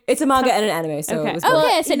 Is it a? It's a manga and an anime, so Okay. it was Oh, both.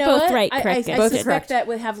 okay, I said both what? right. I Correct. Both suspect correct. that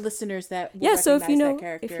we'll have listeners that will Yeah, so if you know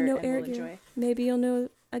recognize that character and Air will Gear, enjoy. maybe you'll know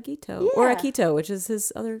Agito or Yeah. Akito, which is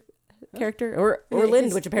his other character, or Lind,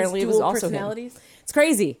 His- which apparently his was dual also him. personalities. It's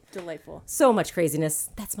crazy. Delightful. So much craziness.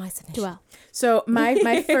 That's my submission. Well, So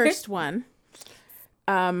my first one,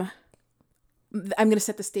 I'm gonna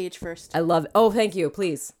set the stage first. I love it. Oh, thank you.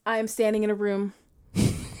 Please. I am standing in a room.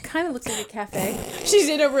 Kind of looks like a cafe. she's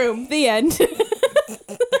in a room. The end.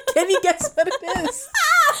 Can you guess what it is?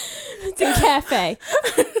 It's a cafe.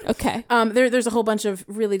 Okay. There's a whole bunch of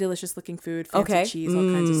really delicious looking food, fancy Okay. cheese, all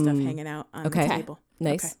kinds of stuff hanging out on Okay. the table.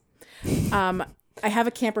 Nice. Okay. I have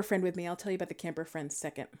a camper friend with me. I'll tell you about the camper friend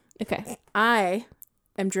second. Okay. I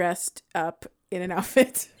am dressed up in an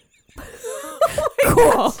outfit.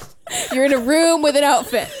 Cool. You're in a room with an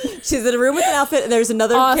outfit. She's in a room with an outfit, and there's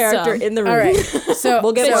another Awesome. character in the room. All right. So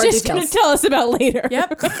We'll get It's more just going to details. tell us about later.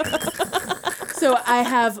 Yep. So I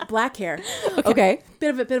have black hair. Okay.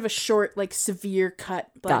 Bit of a short, like severe cut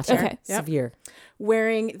black Gotcha. hair. Okay. Yep. Severe.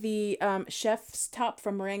 Wearing the chef's top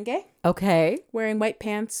from Merengue. Okay. Wearing white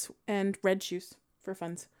pants and red shoes for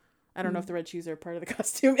funs. I don't know if the red shoes are part of the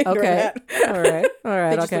costume. Ignore Okay. that. All right. All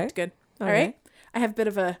right. They just Okay. looked good. All Okay. right. I have a bit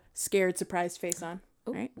of a scared, surprised face on.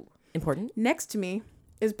 All right. Important. Next to me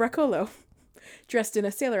is Bracolo, dressed in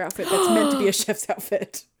a sailor outfit that's meant to be a chef's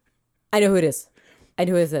outfit. I know who it is. I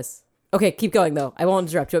know who is this. Okay, keep going though. I won't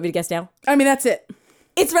interrupt. Do you want me to guess now? I mean, that's it.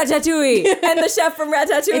 It's Ratatouille and the chef from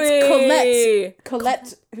Ratatouille. It's Colette.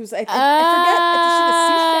 Colette, who's I forget if she's the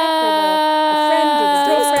sous chef or the friend or the Her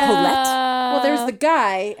name's girlfriend. Colette? Well, there's the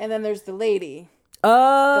guy, and then there's the lady.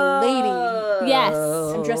 Oh, The lady. Yes.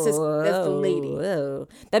 I'm dressed as the lady. Oh.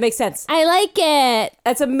 That makes sense. I like it.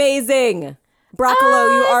 That's amazing. Broccolo,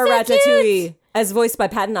 Oh, you are so Ratatouille, as voiced by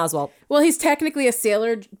Patton Oswalt. Well, he's technically a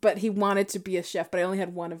sailor, but he wanted to be a chef, but I only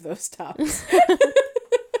had one of those tops.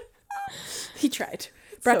 He tried.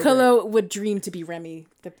 Bracolo would dream to be Remy,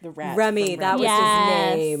 the rat. Remy, from that was Yes.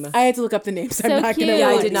 his name. I had to look up the names. So I'm not going to cute. Yeah,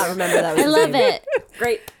 I lie. did not remember that. Was I his love name. it.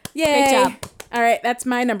 Great. Yay. Great job. All right, that's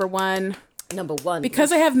my number one. Number one.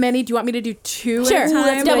 Because I have many, do you want me to do two Sure. at a Ooh, time?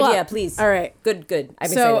 that's a good Double idea, up. please. All right. Good. I'm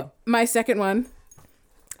So excited. my second one.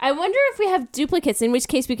 I wonder if we have duplicates, in which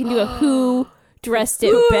case we can do a who dressed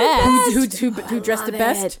it best. Who dressed it Love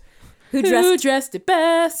best? it. Who dressed it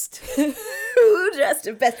best? Who dressed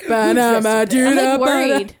it best? I'm like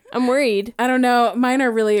worried. I'm worried. I don't know. Mine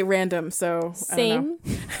are really random, so I don't know.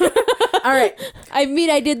 Same. All right. I mean,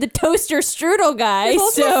 I did the toaster strudel guy,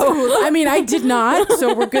 so I mean, I did not,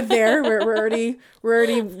 so we're good there. We're already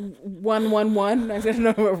 1-1-1. I don't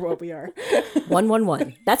know what we are.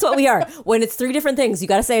 1-1-1. That's what we are. When it's three different things, you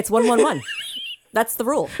got to say it's 1-1-1. That's the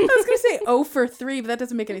rule. I was gonna say 0 for 3, but that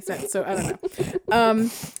doesn't make any sense. So I don't know.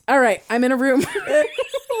 All right, I'm in a room.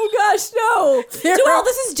 Oh gosh, no. Joelle,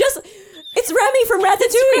 this is just. It's Remy from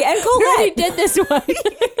Ratatouille and we already Colette. did this one.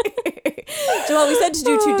 Joelle, we said to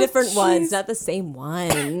do two different ones, not the same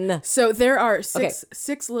one. So there are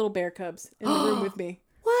six little bear cubs in the room with me.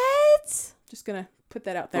 What? Just gonna put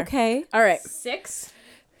that out there. Okay. All right. 6?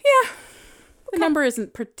 Yeah. The number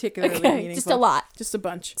isn't particularly meaningful. Just a lot. Just a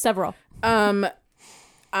bunch. Several.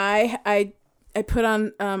 I put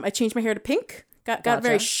on I changed my hair to pink. Got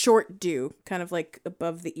very short do, kind of like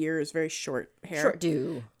above the ears, very short hair. Short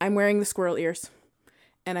do. I'm wearing the squirrel ears,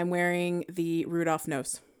 and I'm wearing the Rudolph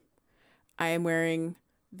nose. I am wearing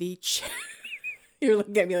the. You're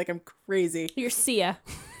looking at me like I'm crazy. You're Sia.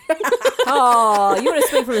 Oh, you want to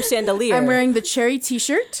swing from a chandelier. I'm wearing the cherry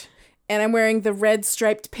T-shirt, and I'm wearing the red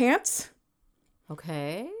striped pants.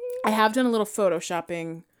 Okay. I have done a little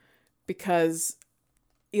photoshopping because,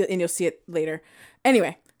 and you'll see it later.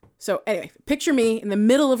 Anyway, picture me in the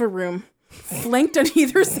middle of a room, flanked on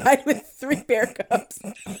either side with 3 bear cubs.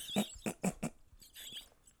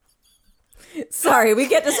 Sorry, we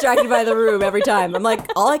get distracted by the room every time. I'm like,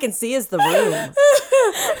 all I can see is the room.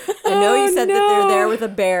 I know you said that they're there with the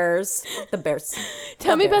bears. The bears.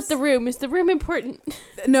 Tell me about the room. Is the room important?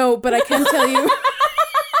 No, but I can tell you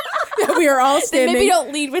that we are all Then standing. maybe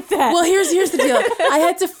don't lead with that. Well, here's the deal. I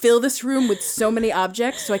had to fill this room with so many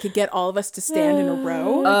objects so I could get all of us to stand in a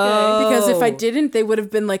row. Because if I didn't, they would have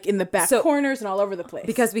been like in the back corners and all over the place.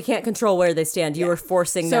 Because we can't control where they stand. You were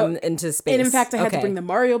forcing them into space. And in fact, I had to bring the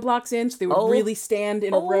Mario blocks in so they would really stand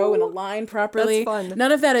in a row in a line properly. That's fun.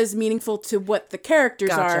 None of that is meaningful to what the characters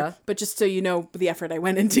Gotcha. are, but just so you know the effort I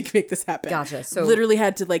went in to make this happen. Gotcha. So literally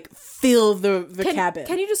had to like fill the cabin.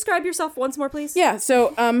 Can you describe yourself once more, please? Yeah,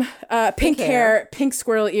 so pink hair, pink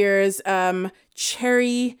squirrel ears,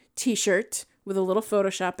 cherry T-shirt with a little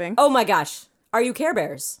photoshopping. Oh my gosh. Are you Care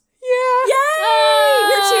Bears? Yeah. Yay!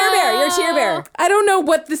 You're Cheer Bear. You're Cheer Bear. I don't know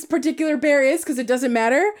what this particular bear is because it doesn't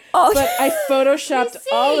matter. Oh. But I photoshopped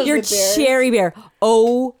all of You're the bears. Cherry Bear.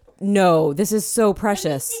 Oh no, this is so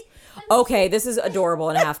precious. Okay, this is adorable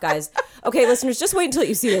and a half, guys. Okay, listeners, just wait until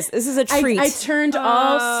you see this. This is a treat. I turned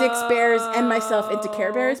all 6 bears and myself into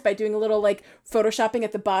Care Bears by doing a little like photoshopping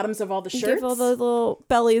at the bottoms of all the shirts. Give all the little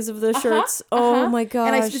bellies of the shirts. Oh my gosh.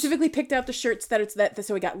 And I specifically picked out the shirts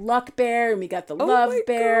so we got Luck Bear and we got the Love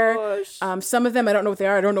Bear. gosh. Some of them I don't know what they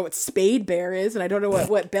are. I don't know what Spade Bear is, and I don't know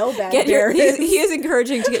what Bellbag Bear is. He is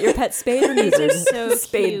encouraging to get your pet spayed or neutered. so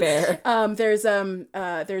Spade cute.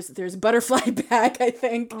 Bear. There's Butterfly Bag, I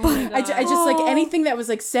think. Oh my I just like anything that was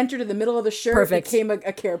like centered in the middle of the shirt became a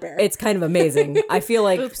Care Bear. It's kind of amazing. I feel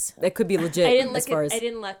like it could be legit. I didn't as look. far as I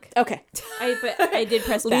didn't look. Okay. But I did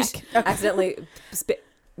press back. accidentally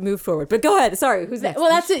move forward. But go ahead. Sorry, who's next? Well,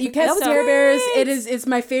 that's it. You cast Care Bears. great. It's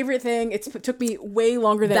my favorite thing. It took me way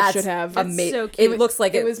longer than it should have. Amazing. so cute. It looks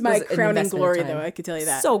like it was my an crowning investment of glory, time. though. I could tell you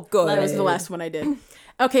that. So good. That was the last one I did.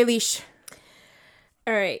 Okay, Leash.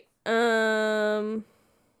 All right. I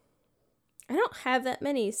don't have that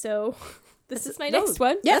many, so this is my next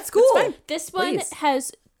one. Yeah, That's cool. fine. This one Please.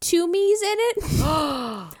 has 2 me's in it.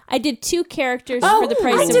 I did 2 characters for the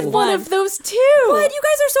price I did of one one. of those too. What? You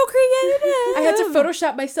guys are so creative. I had to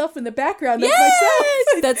Photoshop myself in the background of Yes! myself.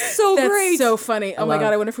 That's so That's great. so funny. Oh my love God,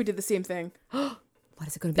 it. I wonder if we did the same thing. What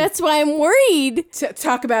is it going to be? That's why I'm worried.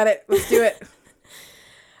 Talk about it. Let's do it.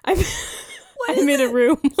 I'm in a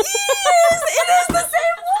room. It is the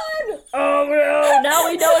same one. Oh no! Now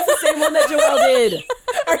we know it's the same one that Joelle did.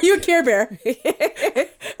 Are you a Care Bear?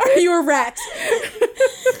 Are you a rat?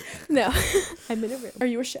 No, I'm in a room. Are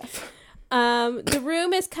you a chef? The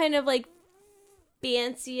room is kind of like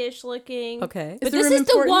fancy-ish looking. Okay. But Is the this room is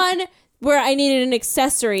the important? one where I needed an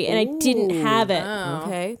accessory and I didn't have it.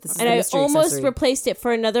 Okay. This is And the I mystery almost accessory. replaced it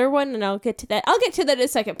for another one, and I'll get to that. I'll get to that in a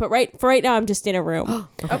second. But right now, I'm just in a room.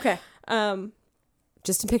 Okay.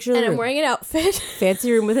 Just a picture of the And I'm room. wearing an outfit.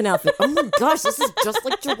 Fancy room with an outfit. Oh my gosh, this is just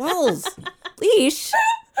like Joelle's. Leash.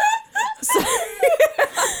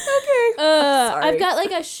 I've got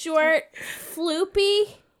like a short,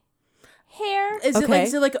 floopy hair. Is Okay.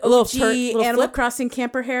 it like A little OG little Animal flip? Crossing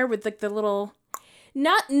camper hair with like the little...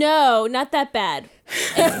 Not that bad.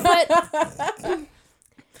 But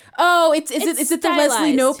Oh, is it the Leslie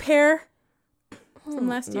stylized. Knope hair from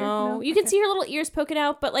last year? no, you can see her little ears poking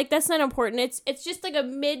out, but like that's not important. It's just like a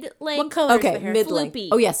mid-length. What color is Okay, the hair? mid-length. Floopy.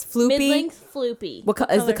 Oh yes, floopy. Mid-length floopy.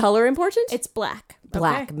 What is the color important? It's black.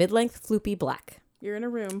 black. okay. Mid-length, floopy, black. You're in a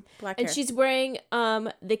room. Black And hair. she's wearing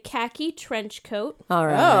the khaki trench coat All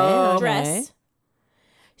right. Oh. okay. dress.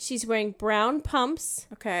 She's wearing brown pumps.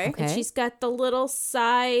 Okay. Okay. And she's got the little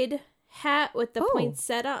side hat with the Oh.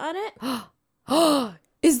 poinsettia on it.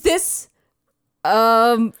 Is this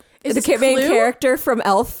Is the this main Clue? character from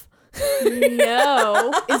Elf?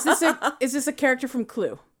 No. Is this a character from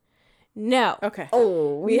Clue? No. Okay.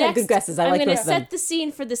 Oh, we had good guesses. I I'm like going to those. of them. set the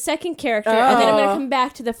scene for the second character, and then I'm going to come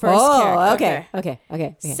back to the first character. Oh,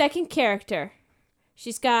 okay. Second character.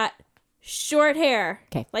 She's got short hair.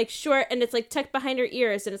 'Kay. Like short, and it's like tucked behind her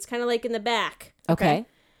ears, and it's kind of like in the back. Okay.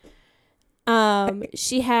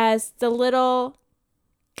 She has the little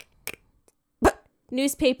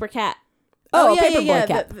newspaper cap. Oh, yeah, paperboy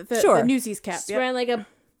cap. The Sure. The Newsies cap. She's Yep. wearing like a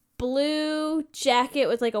blue jacket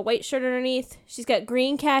with like a white shirt underneath. She's got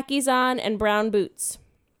green khakis on and brown boots.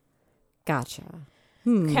 Gotcha.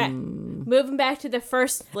 Okay. Moving back to the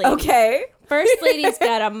first lady. Okay. First lady's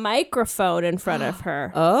got a microphone in front of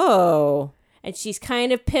her, Oh. and she's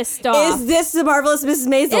kind of pissed off. Is this the Marvelous Mrs.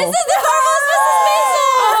 Maisel? This is the Marvelous Mrs.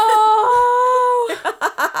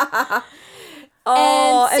 Maisel!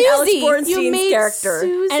 Oh, and Alex Susie, Bornstein's you made character.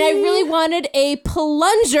 Susie. And I really wanted a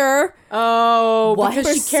plunger. Oh, What?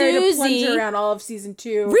 because she For carried a Susie. plunger around all of season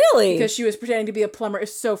 2. Really? Because she was pretending to be a plumber.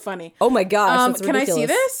 It's so funny. Oh my gosh, that's Can I ridiculous. see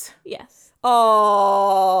this? Yes.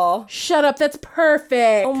 Oh. Shut up. That's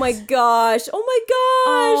perfect. Oh my gosh. Oh my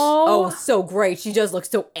gosh. Oh. Oh, so great. She does look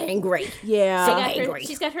so angry. Yeah.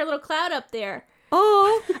 She's got her little cloud up there.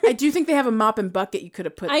 Oh. I do think they have a mop and bucket you could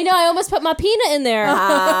have put. I know, I almost put my peanut in there.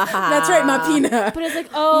 That's right, Mapina. But it's like,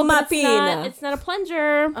 oh, but Mapina. it's not a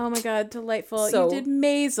plunger. Oh my God, delightful. So you did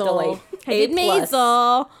Maisel. Delight. I did A+.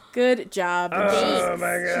 Maisel. Good job. Oh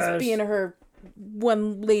my gosh. She's being her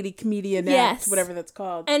one lady comedian Yes. act, whatever that's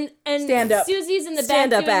called. And Stand up. Susie's in the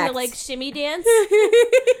Stand back up doing act. the like shimmy dance.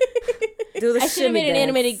 Do the I should have made an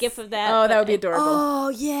animated gif of that. Oh, that but would be adorable. Oh,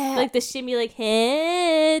 yeah. like the shimmy like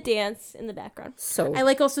hey dance in the background. so I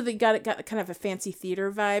like also that you got kind of a fancy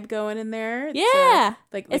theater vibe going in there. It's, Yeah.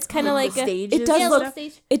 it's kind of like a- stages. It does Yeah, and look little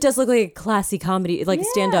stuff. stage. it does look like a classy comedy, like a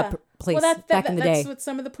stand-up place back in the that's day. what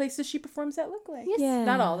some of the places she performs at look like. Yeah.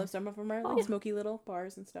 Not all of them. Some of them are like smoky little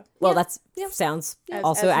bars and stuff. Well, that's sounds As-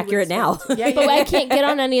 also as you would accurate now. expect. Yeah, But yeah, I can't get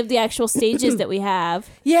on any of the actual stages that we have.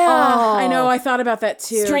 yeah. Oh. I know. I thought about that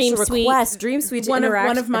too. Stream So Suite. Request Dream Suite to one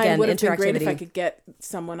interact. of mine Again, would have been great if I interactivity. could get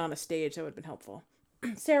someone on a stage. That would have been helpful.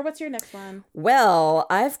 Sarah, what's your next one? Well,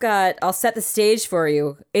 I'll set the stage for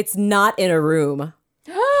you. It's not in a room.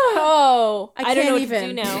 Oh, I don't know can't what to do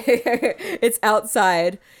even. now. It's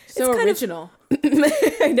outside. So It's kind of- original.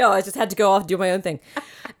 I know. I just had to go off and do my own thing.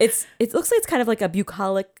 It looks like it's kind of like a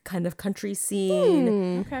bucolic kind of country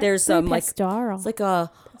scene. Okay. There's some like Pastoral. it's like a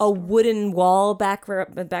wooden wall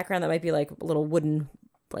background that might be like a little wooden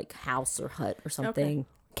like house or hut or something.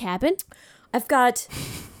 Cabin? I've got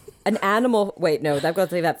an animal. Wait, no, I've got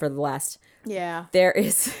to leave that for the last. Yeah. There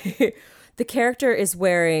is the character is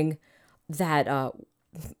wearing that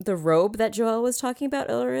the robe that Joelle was talking about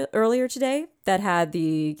earlier today that had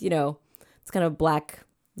the, it's kind of black,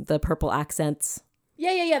 the purple accents.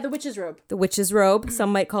 Yeah. The witch's robe. The witch's robe.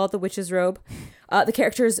 Some might call it the witch's robe. The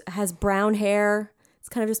character has brown hair. It's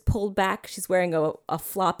kind of just pulled back. She's wearing a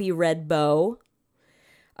floppy red bow.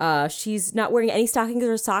 She's not wearing any stockings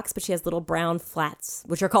or socks, but she has little brown flats,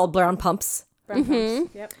 which are called brown pumps. Brown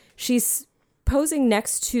pumps. Yep. She's posing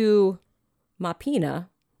next to Mapina,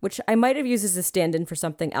 which I might have used as a stand-in for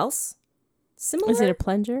something else. Similar? Is it a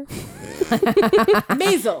plunger?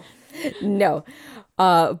 Maisel. No.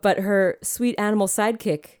 But her sweet animal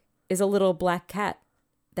sidekick is a little black cat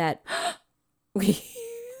that we...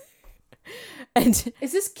 And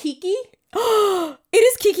is this Kiki? It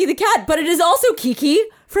is Kiki the cat, but it is also Kiki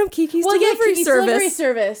from Kiki's Delivery Kiki's Service. Delivery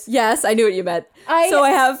Service. Yes, I knew what you meant. I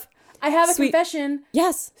have a confession.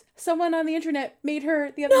 Yes. Someone on the internet made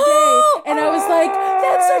her the other day, and I was like,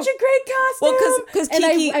 "That's such a great costume." Well, because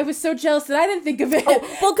Kiki, and I was so jealous that I didn't think of it.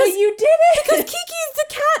 Well, because you did it. Because Kiki the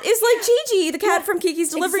cat is like Gigi, the cat from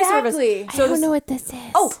Kiki's Delivery Service. So I don't know what this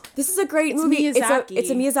is. Oh, this is a great movie. Miyazaki. It's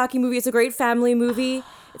a Miyazaki movie. It's a great family movie.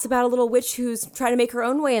 It's about a little witch who's trying to make her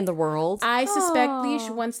own way in the world. I suspect, Leash,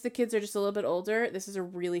 once the kids are just a little bit older, this is a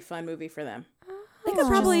really fun movie for them. They could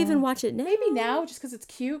probably even watch it now. Maybe now, just because it's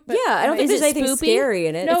cute. But yeah, I don't think there's anything spoopy? scary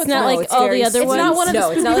in it. No, it's not like all the other ones. It's not one of the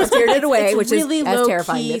No, it's not like Spirited Away, which really is as low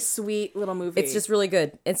terrifying. key, sweet little movie. It's just really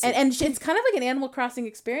good. It's and it's kind of like an Animal Crossing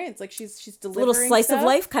experience. Like she's delivering a little slice stuff. of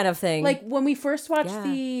life kind of thing. Like when we first watched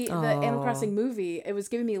the Animal Crossing movie, it was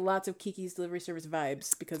giving me lots of Kiki's Delivery Service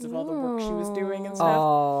vibes because of all the work she was doing and stuff.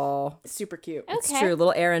 Oh, super cute. Okay. It's true.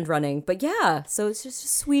 Little errand running, but yeah. So it's just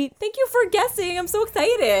sweet. Thank you for guessing. I'm so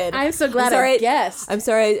excited. I'm so glad I guessed. I'm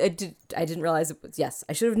sorry. I didn't realize it was. Yes,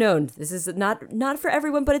 I should have known. This is not for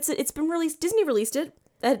everyone, but it's been released. Disney released it.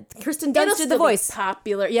 Kristen Dunst did the voice.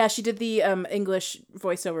 Popular. Yeah, she did the English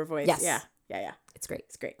voiceover voice. Yes. Yeah. It's great.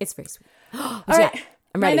 It's great. It's very sweet. All right.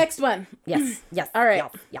 I'm ready. My next one. Yes. All right.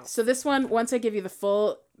 Yeah. So this one, once I give you the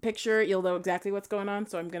full picture, you'll know exactly what's going on.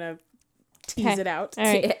 So I'm gonna tease it out. All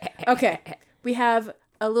right. Okay. We have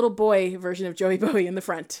a little boy version of Joey Bowie in the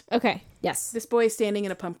front. Okay. Yes. This boy is standing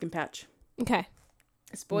in a pumpkin patch. Okay.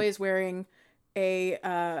 This boy is wearing a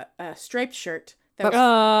striped shirt that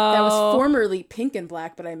was formerly pink and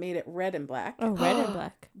black, but I made it red and black. Oh, red and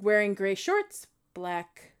black. Wearing gray shorts,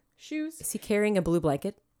 black shoes. Is he carrying a blue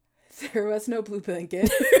blanket? There was no blue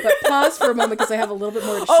blanket. But pause for a moment because I have a little bit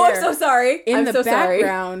more to share. Oh, I'm so sorry. In the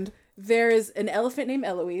background, there is an elephant named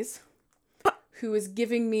Eloise who is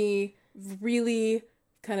giving me really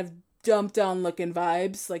kind of dumped on looking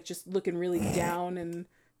vibes, like just looking really down and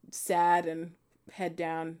sad and head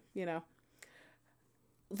down, The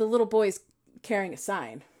little boy's carrying a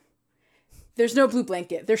sign. There's no blue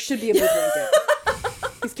blanket. There should be a blue blanket.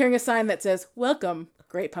 He's carrying a sign that says, "Welcome,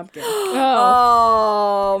 Great Pumpkin."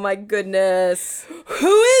 Oh my goodness.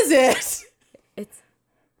 Who is it?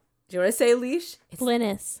 Do you want to say Leash? It's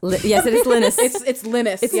Linus. Yes, it is Linus. It's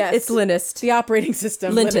Linus. Yes. It's Linus. The operating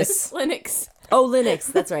system. Linus. Linux. Oh, Linux.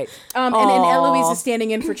 That's right. And Eloise is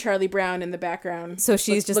standing in for Charlie Brown in the background. So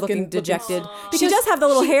she's just looking dejected. She does have the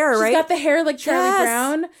little hair, right? She's got the hair like Charlie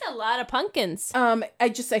Brown. That's a lot of pumpkins.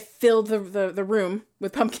 I filled the room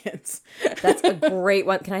with pumpkins. That's a great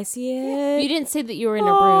one. Can I see it? You didn't say that you were in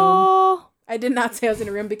a room. I did not say I was in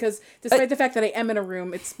a room because despite the fact that I am in a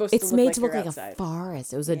room, it's supposed to look like a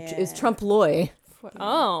forest. It was Trump Loy.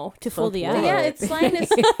 Oh, to fool the eye. Yeah, it's Linus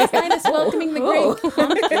welcoming the great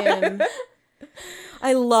pumpkin.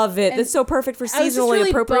 I love it. It's so perfect for seasonally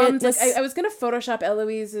appropriateness. Like, I was gonna Photoshop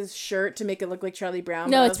Eloise's shirt to make it look like Charlie Brown.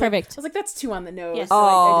 No, it's perfect. I was like, that's too on the nose. Yes. So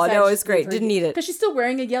I no, it's great. Didn't need it because she's still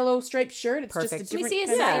wearing a yellow striped shirt. It's perfect. just a different. Let me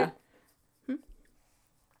see his side.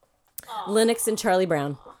 Linux and Charlie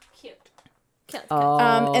Brown. Cute.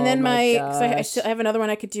 And then my because I have another one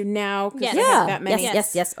I could do now. Yes. I have that many.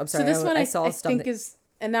 Yes. I'm sorry. So this one I saw think is,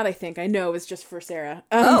 and not I know is just for Sarah.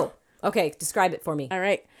 Okay. Describe it for me. All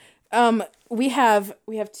right. We have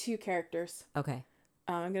two characters. Okay.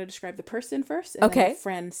 I'm going to describe the person first and then the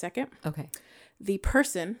friend second. Okay. The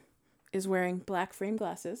person is wearing black frame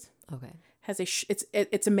glasses. Okay. Has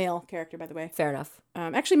it's a male character, by the way. Fair enough.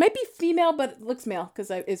 Actually might be female, but it looks male because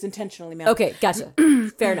it's intentionally male. Okay, gotcha.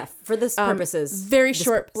 Fair enough. For this purposes. Very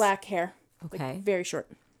short black hair. Okay. Like, very short.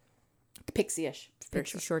 Pixie-ish. Very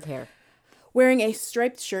Pixie short hair. Wearing a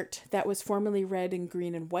striped shirt that was formerly red and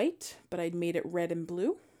green and white, but I'd made it red and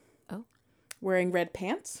blue. Oh. Wearing red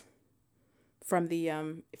pants from the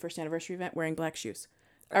first anniversary event, wearing black shoes.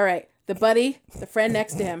 All right. The buddy, the friend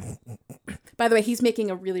next to him. By the way, he's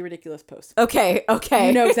making a really ridiculous pose. Okay.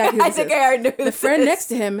 You know exactly who I this think is. I already knew The friend next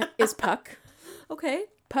to him is Puck. Okay.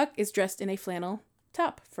 Puck is dressed in a flannel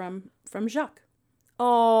top from Jacques.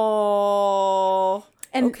 Oh.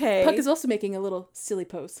 And okay. Puck is also making a little silly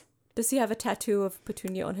pose. Does he have a tattoo of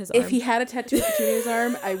Petunia on his arm? If he had a tattoo of Petunia's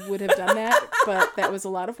arm, I would have done that, but that was a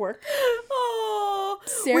lot of work. Oh.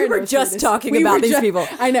 Sarah We were knows just who it is. talking We about were these ju- people.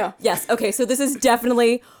 I know. Yes. Okay. So this is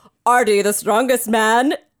definitely Artie, the strongest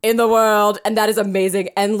man in the world, and that is amazing.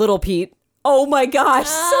 And Little Pete. Oh my gosh,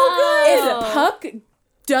 so good. If Puck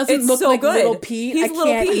doesn't It's look so like good. Little Pete, He's I Little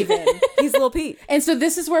can't Pete. even. He's Little Pete. And so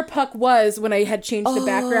this is where Puck was when I had changed the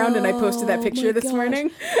background and I posted that picture my this gosh.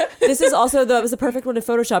 morning. This is also that was the perfect one to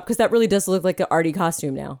Photoshop because that really does look like an Artie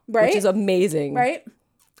costume now, Right? Which is amazing, Right?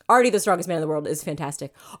 Artie, the strongest man in the world, is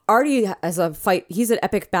fantastic. Artie has a fight. He's an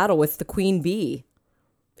epic battle with the Queen Bee.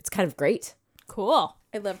 It's kind of great. Cool.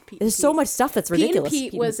 I love Pete. There's so much stuff that's ridiculous. Pete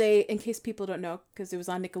and Pete was in case people don't know, because it was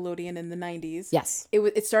on Nickelodeon in the 90s. Yes.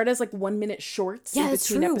 It started as like 1 minute shorts Yeah, in it's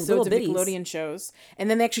between true, episodes little of bitties. Nickelodeon shows. And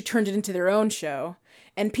then they actually turned it into their own show.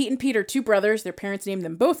 And Pete are two brothers. Their parents named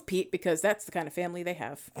them both Pete because that's the kind of family they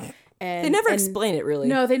have. And They never explain it really.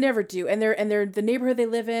 No, they never do. And they're the neighborhood they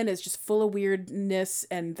live in is just full of weirdness,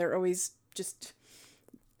 and they're always just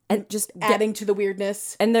and just adding to the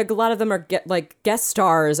weirdness. And a lot of them are guest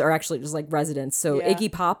stars are actually just like residents. So Yeah.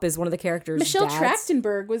 Iggy Pop is one of the characters. Michelle dads.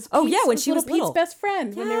 Trachtenberg was Oh, yeah, when was she was Pete's little. best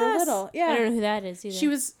friend when they were Yes. little. Yeah. I don't know who that is either.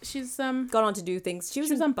 She's gone on to do things. She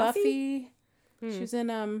was on in Buffy. She was in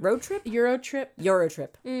Road Trip.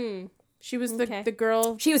 Eurotrip. She was Okay. the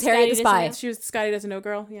girl. She was Harriet the Scotty Spy. doesn't She was Scotty Doesn't Know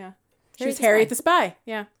girl. Yeah. She was the Harriet Spy. the Spy.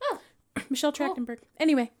 Yeah. Michelle Trachtenberg.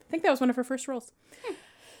 Anyway, I think that was one of her first roles.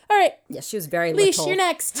 All right, Yes, she was very Leash, little. you're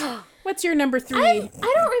next. What's your number 3? I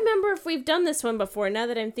don't remember if we've done this one before. Now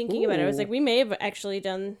that I'm thinking about it, I was like, we may have actually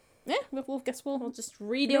done. Yeah, we'll guess we'll Just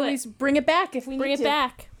we redo can always it. bring it back if we Bring need it to.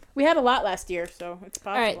 back. We had a lot last year, so it's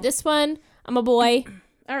possible. All right, this one. I'm a boy.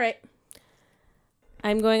 All right,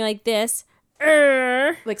 I'm going like this.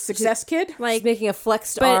 like Success Kid. Like making a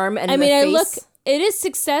flexed But arm and I mean, the I face. look. It is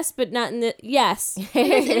success, but not in the. Yes, it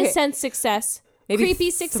is in a sense success. Maybe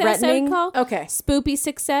Creepy success. threatening? I would call. Okay. Spoopy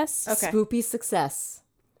success. Okay. Spoopy success.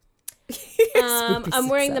 I'm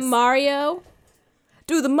wearing the Mario.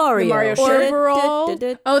 Do the Mario. The Mario shirt. Overall. Oh,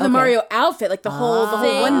 the Okay. Mario outfit, like the whole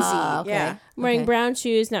onesie. Ah, okay. Yeah. I'm wearing Okay. brown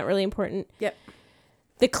shoes. Not really important. Yep.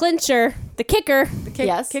 The clincher, the kicker,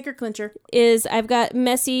 Yes. Kicker clincher. is I've got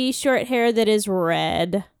messy short hair that is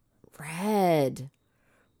red.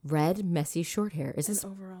 Red, messy short hair. Is this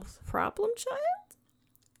Overalls. problem child?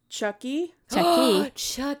 Chucky. Chucky.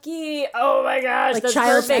 Chucky. Oh my gosh. Like that's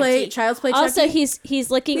Child's perfect. Play. Child's Play. Also, Chucky.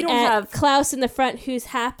 he's looking We don't at have- Klaus in the front, who's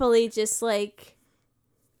happily just like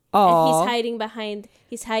Oh. he's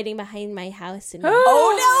hiding behind my house. And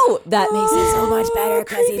Oh no! That makes it so much better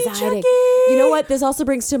because he's creepy hiding. Chucky. You know what? This also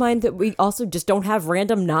brings to mind that we also just don't have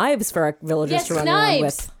random knives for our villagers yes, to run around knives.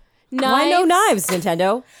 with. Knives. Why no knives,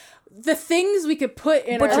 Nintendo? the things we could put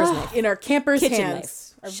in Butcher's our knife. in our campers' Kitchen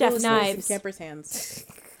hands. Our Chef villagers' knives. and campers' hands.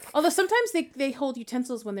 Although sometimes they hold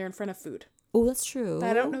utensils when they're in front of food. Oh, that's true.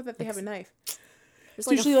 I don't know that they have a knife. It's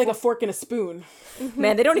like a usually like a fork and a spoon.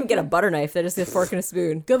 Man, they don't even get a butter knife. They just get a fork and a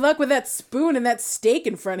spoon. Good luck with that spoon and that steak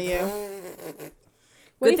in front of you.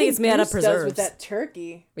 What do you thing it's made out of Goose does preserves. with that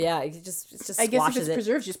turkey. Yeah, it just I guess if squashes it's it.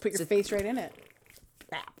 preserves, just put your face right in it.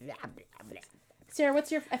 Sarah,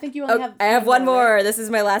 what's your? I think you only Oh, have. I have one right? more. This is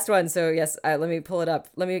my last one. So yes, let me pull it up.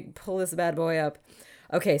 Let me pull this bad boy up.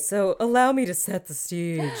 Okay, so allow me to set the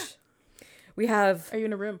stage. We have Are you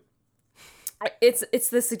in a room? it's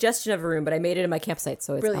the suggestion of a room, but I made it in my campsite,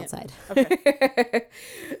 so it's Brilliant. outside. Okay.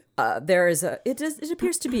 There is it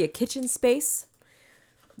appears to be a kitchen space.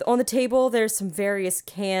 On the table, there's some various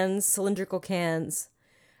cans, cylindrical cans,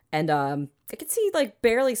 and I can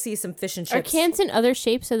barely see some fish and Are chips. cans in other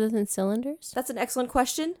shapes other than cylinders? That's an excellent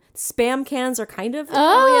question. Spam cans are kind of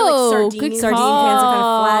Oh, sardine- good sardine call. cans are kind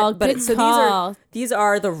of flat, but Good so call. these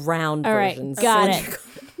are the round All right, versions. got it. Cylindrical.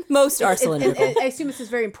 Most are cylindrical. And I assume this is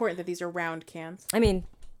very important that these are round cans. I mean,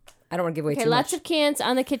 I don't want to give away Okay, too lots much. of cans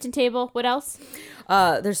on the kitchen table. What else?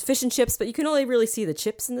 There's fish and chips, but you can only really see the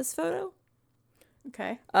chips in this photo.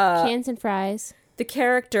 Okay. Cans and fries. The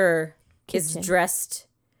character is Kitchen. dressed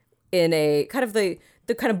in a kind of the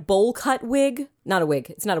kind of bowl cut wig. Not a wig.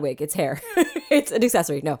 It's not a wig. It's hair. It's an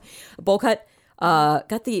accessory. No, a bowl cut.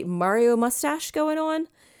 Got the Mario mustache going on.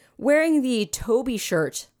 Wearing the Toby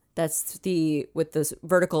shirt. That's with those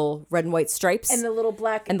vertical red and white stripes And the little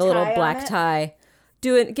black and the little tie on black it? tie.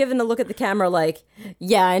 Giving a look at the camera like,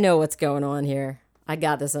 yeah, I know what's going on here. I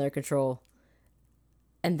got this under control.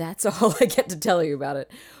 And that's all I get to tell you about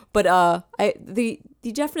it. But the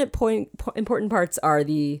definite important parts are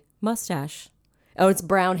the mustache. Oh, it's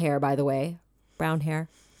brown hair, by the way. Brown hair,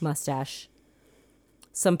 mustache,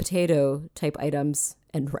 some potato type items,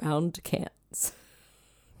 and round cans.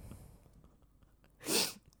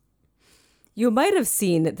 You might have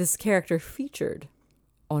seen this character featured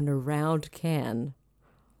on a round can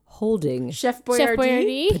holding Chef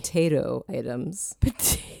Boyardee. potato items.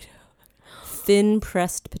 Thin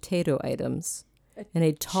pressed potato items. And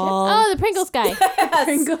a tall... Oh, the Pringles guy.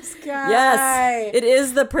 Pringles guy. Yes, it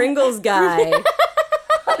is the Pringles guy.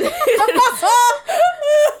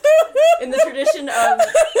 In the tradition of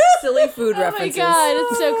silly food references. Oh my god,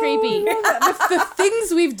 it's so creepy. The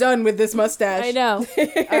things we've done with this mustache. I know.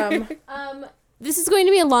 This is going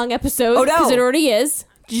to be a long episode. Oh, no. Because it already is.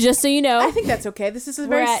 Just so you know. I think that's okay. This is a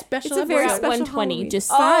very special It's a very episode. 120. Halloween.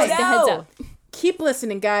 Just Oh, the heads no. up. Keep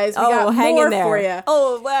listening, guys. We Oh, got hang more in there. for you.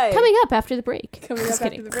 Oh, wait. Coming up after the break. Coming up Just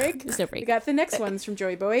after kidding. the break. There's no We break. got the next ones from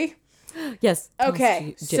Joey Bowie. Yes.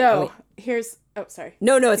 Okay, Oh, so here's... Oh, sorry.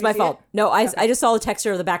 No, it's Did my you see fault. it? No, I just saw the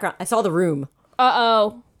texture of the background. I saw the room.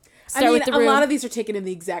 Uh-oh. Start I mean, with the a room. lot of these are taken in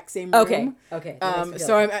the exact same room. Okay. That makes me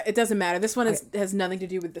feel better. It doesn't matter. This one has nothing to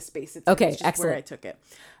do with the space. It's Okay, it's just where excellent. I took it.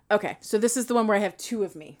 Okay, so this is the one where I have two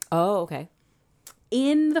of me. Oh, okay.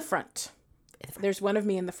 In the front. There's one of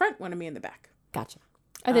me in the front, one of me in the back. Gotcha.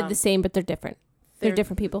 Are they the same, but they're different? They're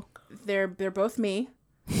different people. They're both me,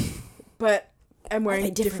 but I'm wearing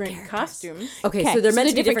they different different characters? costumes. Okay, Okay, so they're meant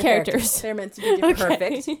to be different different characters. They're meant to be different.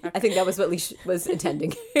 Perfect. I think that was what Leash was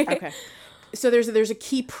intending. Okay. So there's a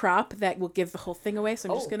key prop that will give the whole thing away. So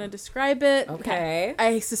I'm just gonna describe it. Okay.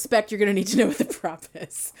 I suspect you're gonna need to know what the prop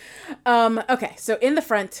is. Okay. So in the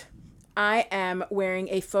front, I am wearing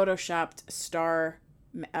a photoshopped star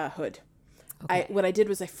hood. Okay. What I did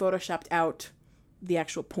was I photoshopped out the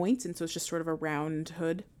actual points, and so it's just sort of a round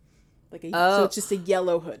hood, so it's just a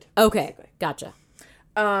yellow hood. Okay. Gotcha.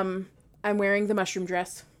 I'm wearing the mushroom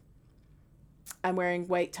dress. I'm wearing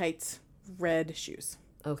white tights, red shoes.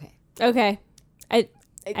 Okay. Okay. I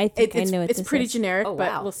think I know what it's this pretty is. generic, Oh,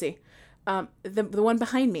 but wow. we'll see. The one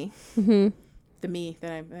behind me, the me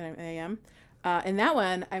that I am, in that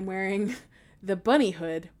one I'm wearing the bunny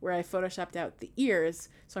hood where I photoshopped out the ears,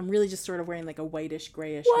 so I'm really just sort of wearing like a whitish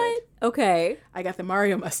grayish hood. Okay. I got the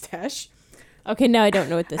Mario mustache. Okay, now I don't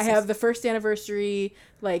know what this I is. have the first anniversary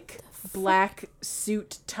black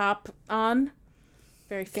suit top on,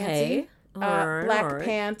 very fancy. Okay. Alright, Black alright.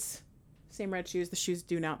 pants, same red shoes. The shoes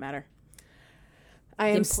do not matter. I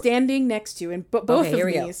am standing next to, and both Okay, of here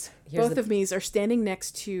we go. these, Here's both of these are standing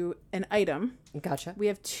next to an item. Gotcha. We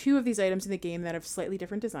have two of these items in the game that have slightly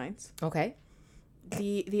different designs. Okay.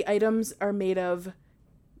 The items are made of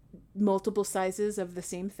multiple sizes of the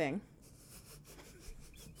same thing.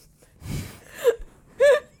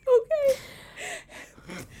 Okay.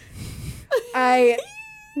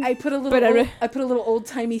 I put a little old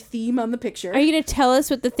timey theme on the picture. Are you going to tell us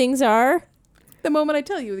what the things are? The moment I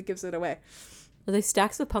tell you, it gives it away. Are they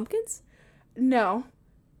stacks of pumpkins? No.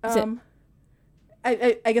 Is it-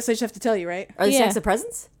 I guess I just have to tell you, right? Are they Yeah. stacks of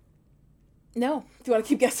presents? No. Do you want to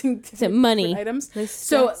keep guessing? Is it money? different items?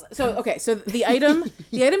 So okay. So the item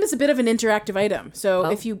is a bit of an interactive item. So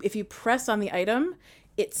if you press on the item,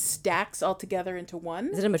 it stacks all together into one.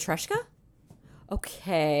 Is it a matryoshka?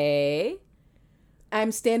 Okay.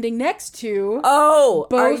 I'm standing next to. Oh,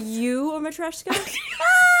 are Both. you a matryoshka?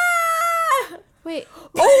 Wait.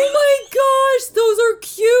 Oh my gosh, those are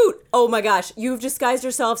cute. Oh my gosh, you've disguised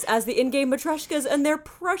yourselves as the in-game matryoshkas and they're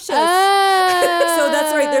precious. So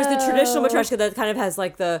that's right, there's the traditional matryoshka that kind of has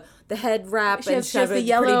like the head wrap She and has pretty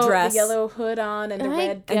the dress. yellow hood on and the I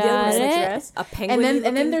red got and the it. dress. A penguin.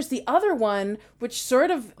 And then there's the other one, which sort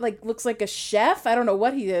of like looks like a chef. I don't know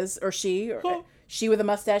what he is, or she, or she with a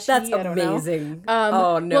mustache. That's I don't know. amazing.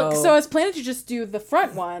 Oh no. Well, so I was planning to just do the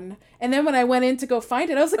front one, and then when I went in to go find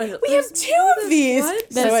it, I was like, we have two of these.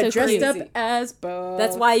 What? So That's I so dressed cute. up as both.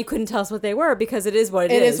 That's why you couldn't tell us what they were, because it is what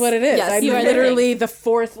it is. It is what it is. Yes, I'm you are the literally the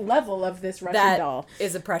fourth level of this Russian that doll.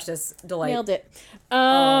 is a precious delight. Nailed it.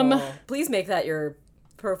 Oh, please make that your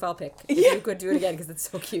profile pic. If you could do it again, because it's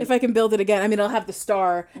so cute. If I can build it again, I mean, I'll have the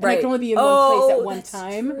star, and I Right. can only be in one place at one that's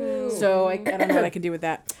time. true. So I don't know what I can do with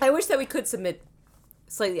that. I wish that we could submit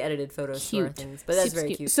slightly edited photos to our Cute. things, but that's Super very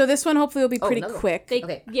cute. cute. So this one hopefully will be pretty another one. quick.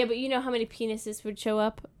 Okay. Yeah, but you know how many penises would show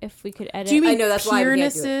up if we could edit? Do you mean I know, that's why we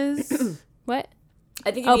can't do it. purenesses? what?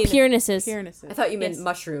 I think you Oh, mean, purenesses. Purenesses. I thought you meant Yes.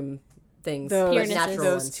 mushroom things. Those, Purenesses. natural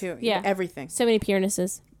those ones. two. Yeah. Everything. So many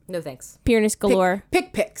purenesses. No thanks. Pureness galore.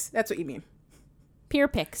 Pick picks. That's what you mean. Pure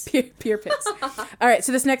pics. Pure picks. All right.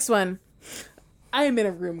 So this next one, I am in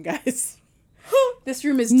a room, guys. This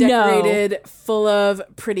room is decorated full of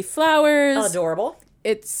pretty flowers. Adorable.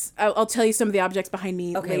 I'll tell you some of the objects behind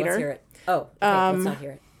me Okay, later. let's hear it. Oh, okay, let's not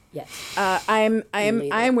hear it yet. I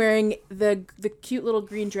am wearing the cute little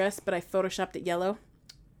green dress, but I photoshopped it yellow.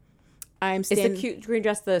 Is the cute green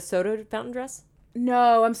dress the soda fountain dress?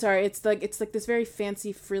 No, I'm sorry. It's like this very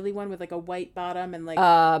fancy frilly one with like a white bottom and like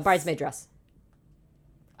bridesmaid dress.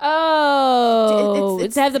 Oh,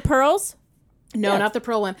 does it have the pearls? No, Yeah. not the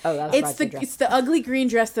pearl one. Oh, that was bridesmaid dress. It's the ugly green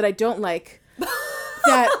dress that I don't like.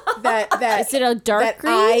 that Is it a dark that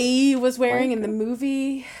green? I was wearing in the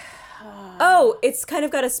movie. Oh, it's kind of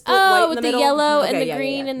got a split white in with the the middle. yellow and Okay, the yeah,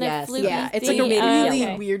 green yeah. and the Yes. fluke. Yeah, it's like a thingy. really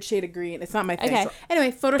Okay. weird shade of green. It's not my thing. Okay. Anyway,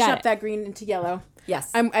 Got Photoshop it. that green into yellow. Yes.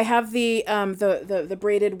 I have the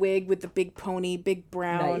braided wig with the big pony, big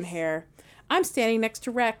brown Nice. hair. I'm standing next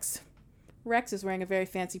to Rex. Rex is wearing a very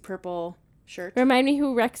fancy purple shirt. Remind me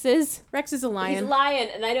who Rex is. Rex is a lion. He's a lion,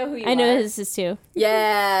 and I know who you are. I know this is too.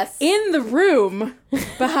 Yes. In the room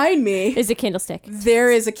behind me, Is a candlestick. there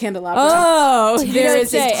is a candelabra. Oh, There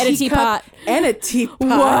is and a teapot. and a teapot.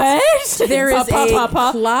 What? There is a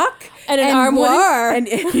clock And an armoire.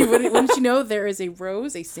 Wouldn't you know there is a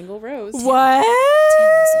rose, a single rose? What?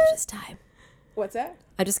 This time. What's that?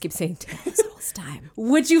 I just keep saying this time.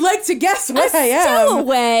 Would you like to guess what I am? Still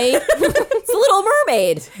away. It's the Little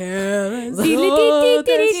Mermaid.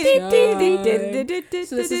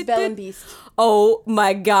 So this is Belle and Beast. Oh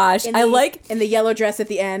my gosh. I like in the yellow dress at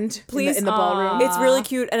the end. Please. in the ballroom. it's really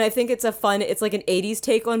cute, and I think it's it's like an 80s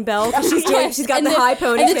take on Belle. She's got And the high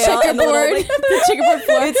ponytail and the checkerboard. the checkerboard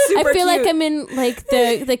floor. It's super I feel like cute. I'm in like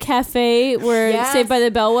the cafe where Yes. Saved by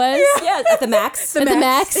the Bell was. Yeah, at the Max. At the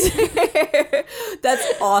Max. That's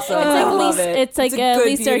awesome. It's I like love Lisa, it. it's like a good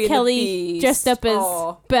Lisa Beauty and the Kelly Beast. dressed up as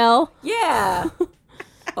Aw. Belle. Yeah.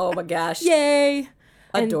 Oh my gosh. Yay.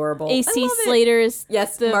 Adorable. I AC love it. Slater's.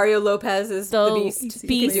 Yes, Mario Lopez is the Beast.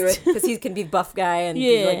 He can do it because he can be buff guy and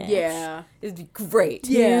be like, Yeah. it'd be great.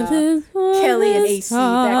 Yeah. Kelly and AC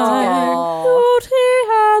back together. Aw.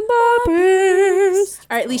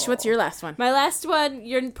 All right, Leisha, what's your last one? My last one,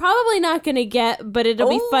 you're probably not going to get, but it'll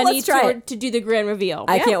be Oh, funny let's try it. to do the grand reveal.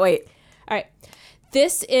 I can't wait. All right.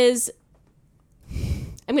 This is.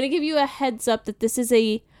 I'm going to give you a heads up that this is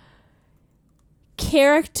a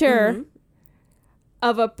character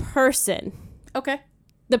of a person. Okay.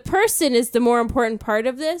 The person is the more important part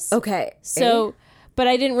of this. Okay. So, but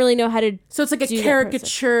I didn't really know how to. So it's like a Do that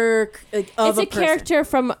caricature like, of It's a person. character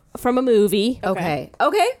from a movie. Okay.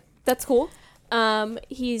 Okay. That's cool.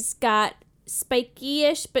 He's got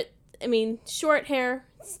spiky-ish, but I mean short hair.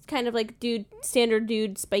 It's kind of like standard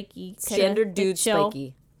dude, spiky. Standard dude chill,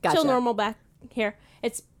 spiky. Gotcha. chill, normal back hair.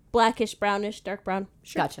 It's blackish, brownish, dark brown.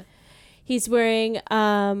 Gotcha. He's wearing,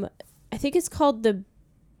 I think it's called the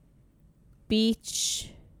beach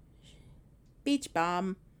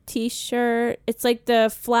bomb. t-shirt. It's like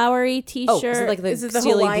the flowery t-shirt. Oh, is it like the Is it the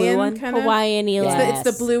steely Hawaiian blue one? kind of? Hawaiian It's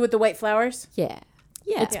the blue with the white flowers. Yeah.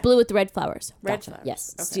 Yeah. It's blue with the red flowers. Red Gotcha. flowers.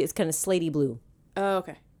 Yes. Okay. It's kind of slatey blue. Oh,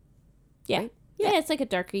 okay. Yeah. Right? Yeah, it's like a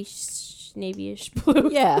darkish, navy-ish blue.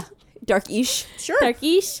 Yeah. Dark-ish. Sure.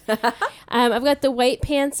 Darkish. I've got the white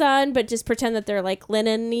pants on, but just pretend that they're like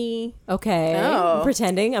linen-y. Okay. Oh. I'm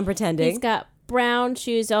pretending. He's got brown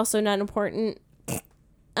shoes, also not important.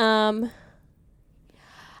 I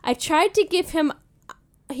tried to give him.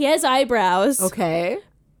 He has eyebrows. Okay.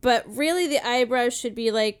 But really, the eyebrows should be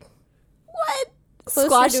like What? closer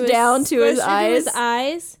Squashed down to his closer eyes.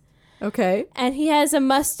 eyes. Okay. And he has a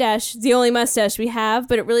mustache, the only mustache we have,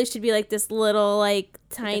 but it really should be like this little, like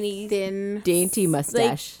tiny. Thin. Dainty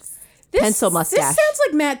mustache. This, Pencil mustache. This sounds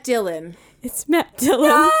like Matt Dillon. It's Matt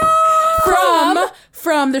Dillon.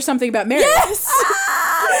 From There's Something About Mary. Yes.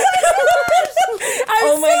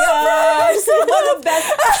 Oh my gosh. One of the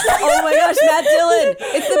best. Oh my gosh, Matt Dillon.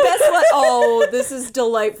 It's the best one. Oh, this is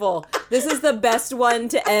delightful. This is the best one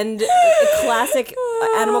to end a classic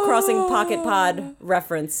Animal Crossing Pocket Pod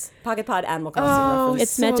reference. Pocket Pod Animal Crossing reference.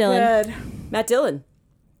 It's Matt Dillon. Good. Matt Dillon.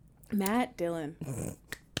 Matt Dillon.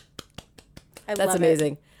 I That's love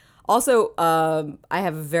amazing. Also, I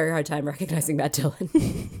have a very hard time recognizing Matt Dillon.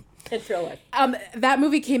 In real life. That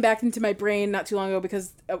movie came back into my brain not too long ago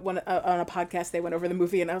because on a podcast they went over the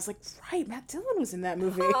movie and I was like, right, Matt Dillon was in that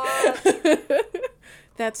movie.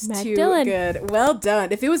 That's Matt too Dillon. good. Well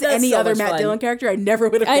done. If it was That's any so other much Matt fun. Dillon character, I never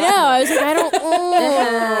would have. I know. I was like, I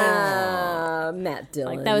don't. Matt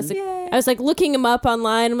Dillon. Like that was. I was like looking him up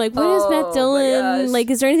online. I'm like, what is Oh, Matt my Dillon? gosh. Like,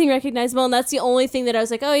 is there anything recognizable? And that's the only thing that I was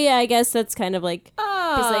like, oh yeah, I guess that's kind of like.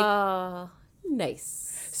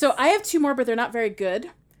 Nice. So I have two more, but they're not very good.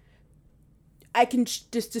 I can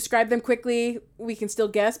just describe them quickly. We can still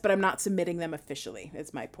guess, but I'm not submitting them officially.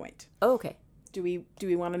 Is my point. Okay. Do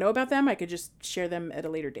we want to know about them? I could just share them at a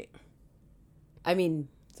later date. I mean,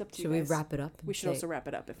 It's up to should you we guys. wrap it up? We should also wrap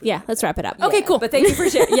it up. Let's wrap it up. Okay, cool. But thank you for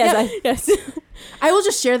sharing. Yes, Yes. I will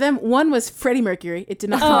just share them. One was Freddie Mercury. It did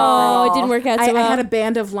not come out Oh, great. it didn't work out so I well. had a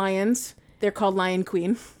band of lions. They're called Lion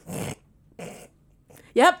Queen.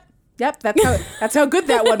 Yep. That's how good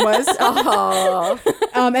that one was.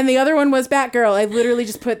 And the other one was Batgirl. I literally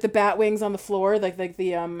just put the bat wings on the floor, like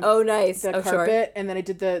the oh, nice. the Oh, carpet, sure. and then I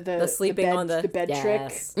did the sleeping bed, on the bed trick.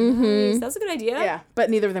 Nice. That's a good idea. Yeah, but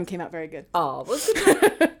neither of them came out very good. Oh, well, it's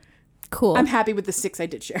good. Cool. I'm happy with the 6 I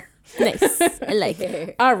did share. Nice. I like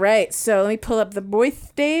it. All right, so let me pull up the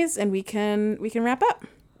birthdays and we can wrap up.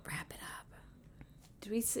 Wrap it up. Do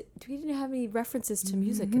we didn't have any references to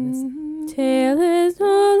music in this? Tale is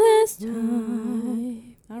all this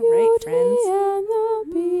time. All right, friends.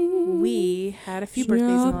 We had a few birthdays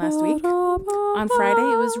in the last week. On Friday,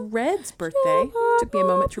 it was Red's birthday. Took me a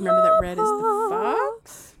moment to remember that Red is the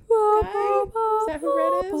fox guy. Is that who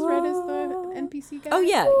Red is? Red is the NPC guy? Oh,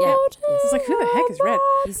 yeah. I was like, who the heck is Red?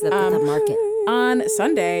 He's the market. On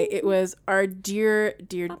Sunday, it was our dear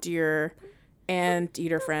and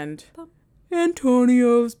eater friend,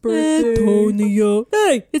 Antonio's birthday. Antonio.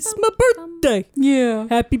 Hey, it's my birthday. Yeah.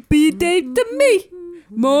 Happy birthday to me.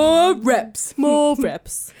 More reps. More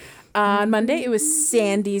reps. On Monday, it was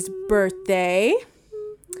Sandy's birthday.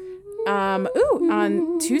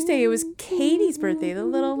 On Tuesday, it was Katie's birthday, the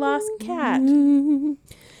little lost cat. And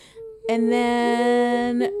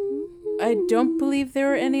then I don't believe there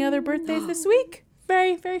were any other birthdays this week.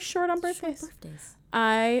 Very, very short on birthdays.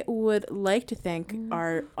 I would like to thank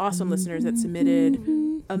our awesome listeners that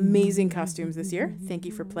submitted amazing costumes this year. Thank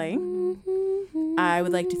you for playing. I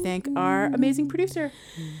would like to thank our amazing producer,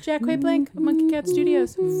 Jack Quay Blank of Monkey Cat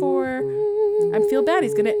Studios, for... I feel bad.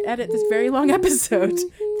 He's going to edit this very long episode.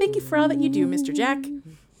 Thank you for all that you do, Mr. Jack.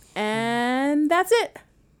 And that's it.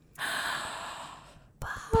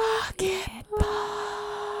 Pocket Pod.